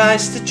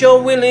price that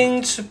you're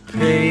willing to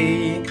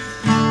pay.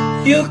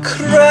 You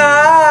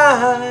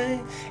cry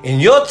in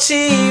your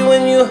tea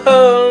when you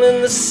hurl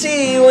in the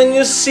sea when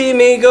you see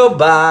me go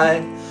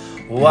by.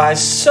 Why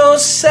so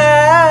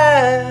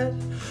sad?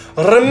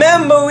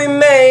 Remember we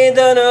made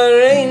an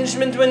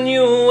arrangement when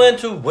you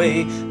went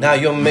away. Now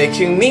you're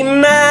making me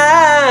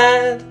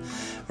mad.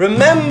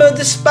 Remember,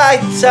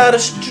 despite our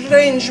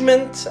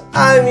estrangement,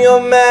 I'm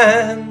your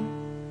man.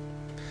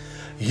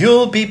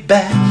 You'll be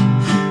back,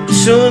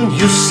 soon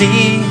you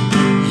see.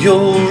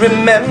 You'll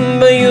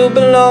remember you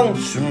belong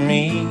to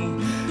me.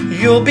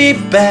 You'll be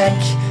back,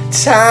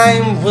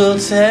 time will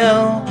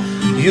tell.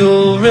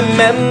 You'll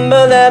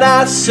remember that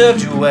I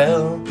served you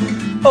well.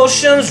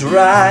 Oceans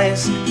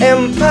rise,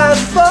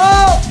 empires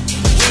fall.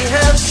 We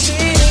have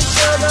seen each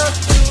other.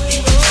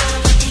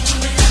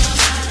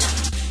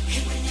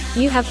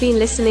 You have been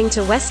listening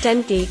to West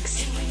End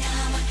Geeks.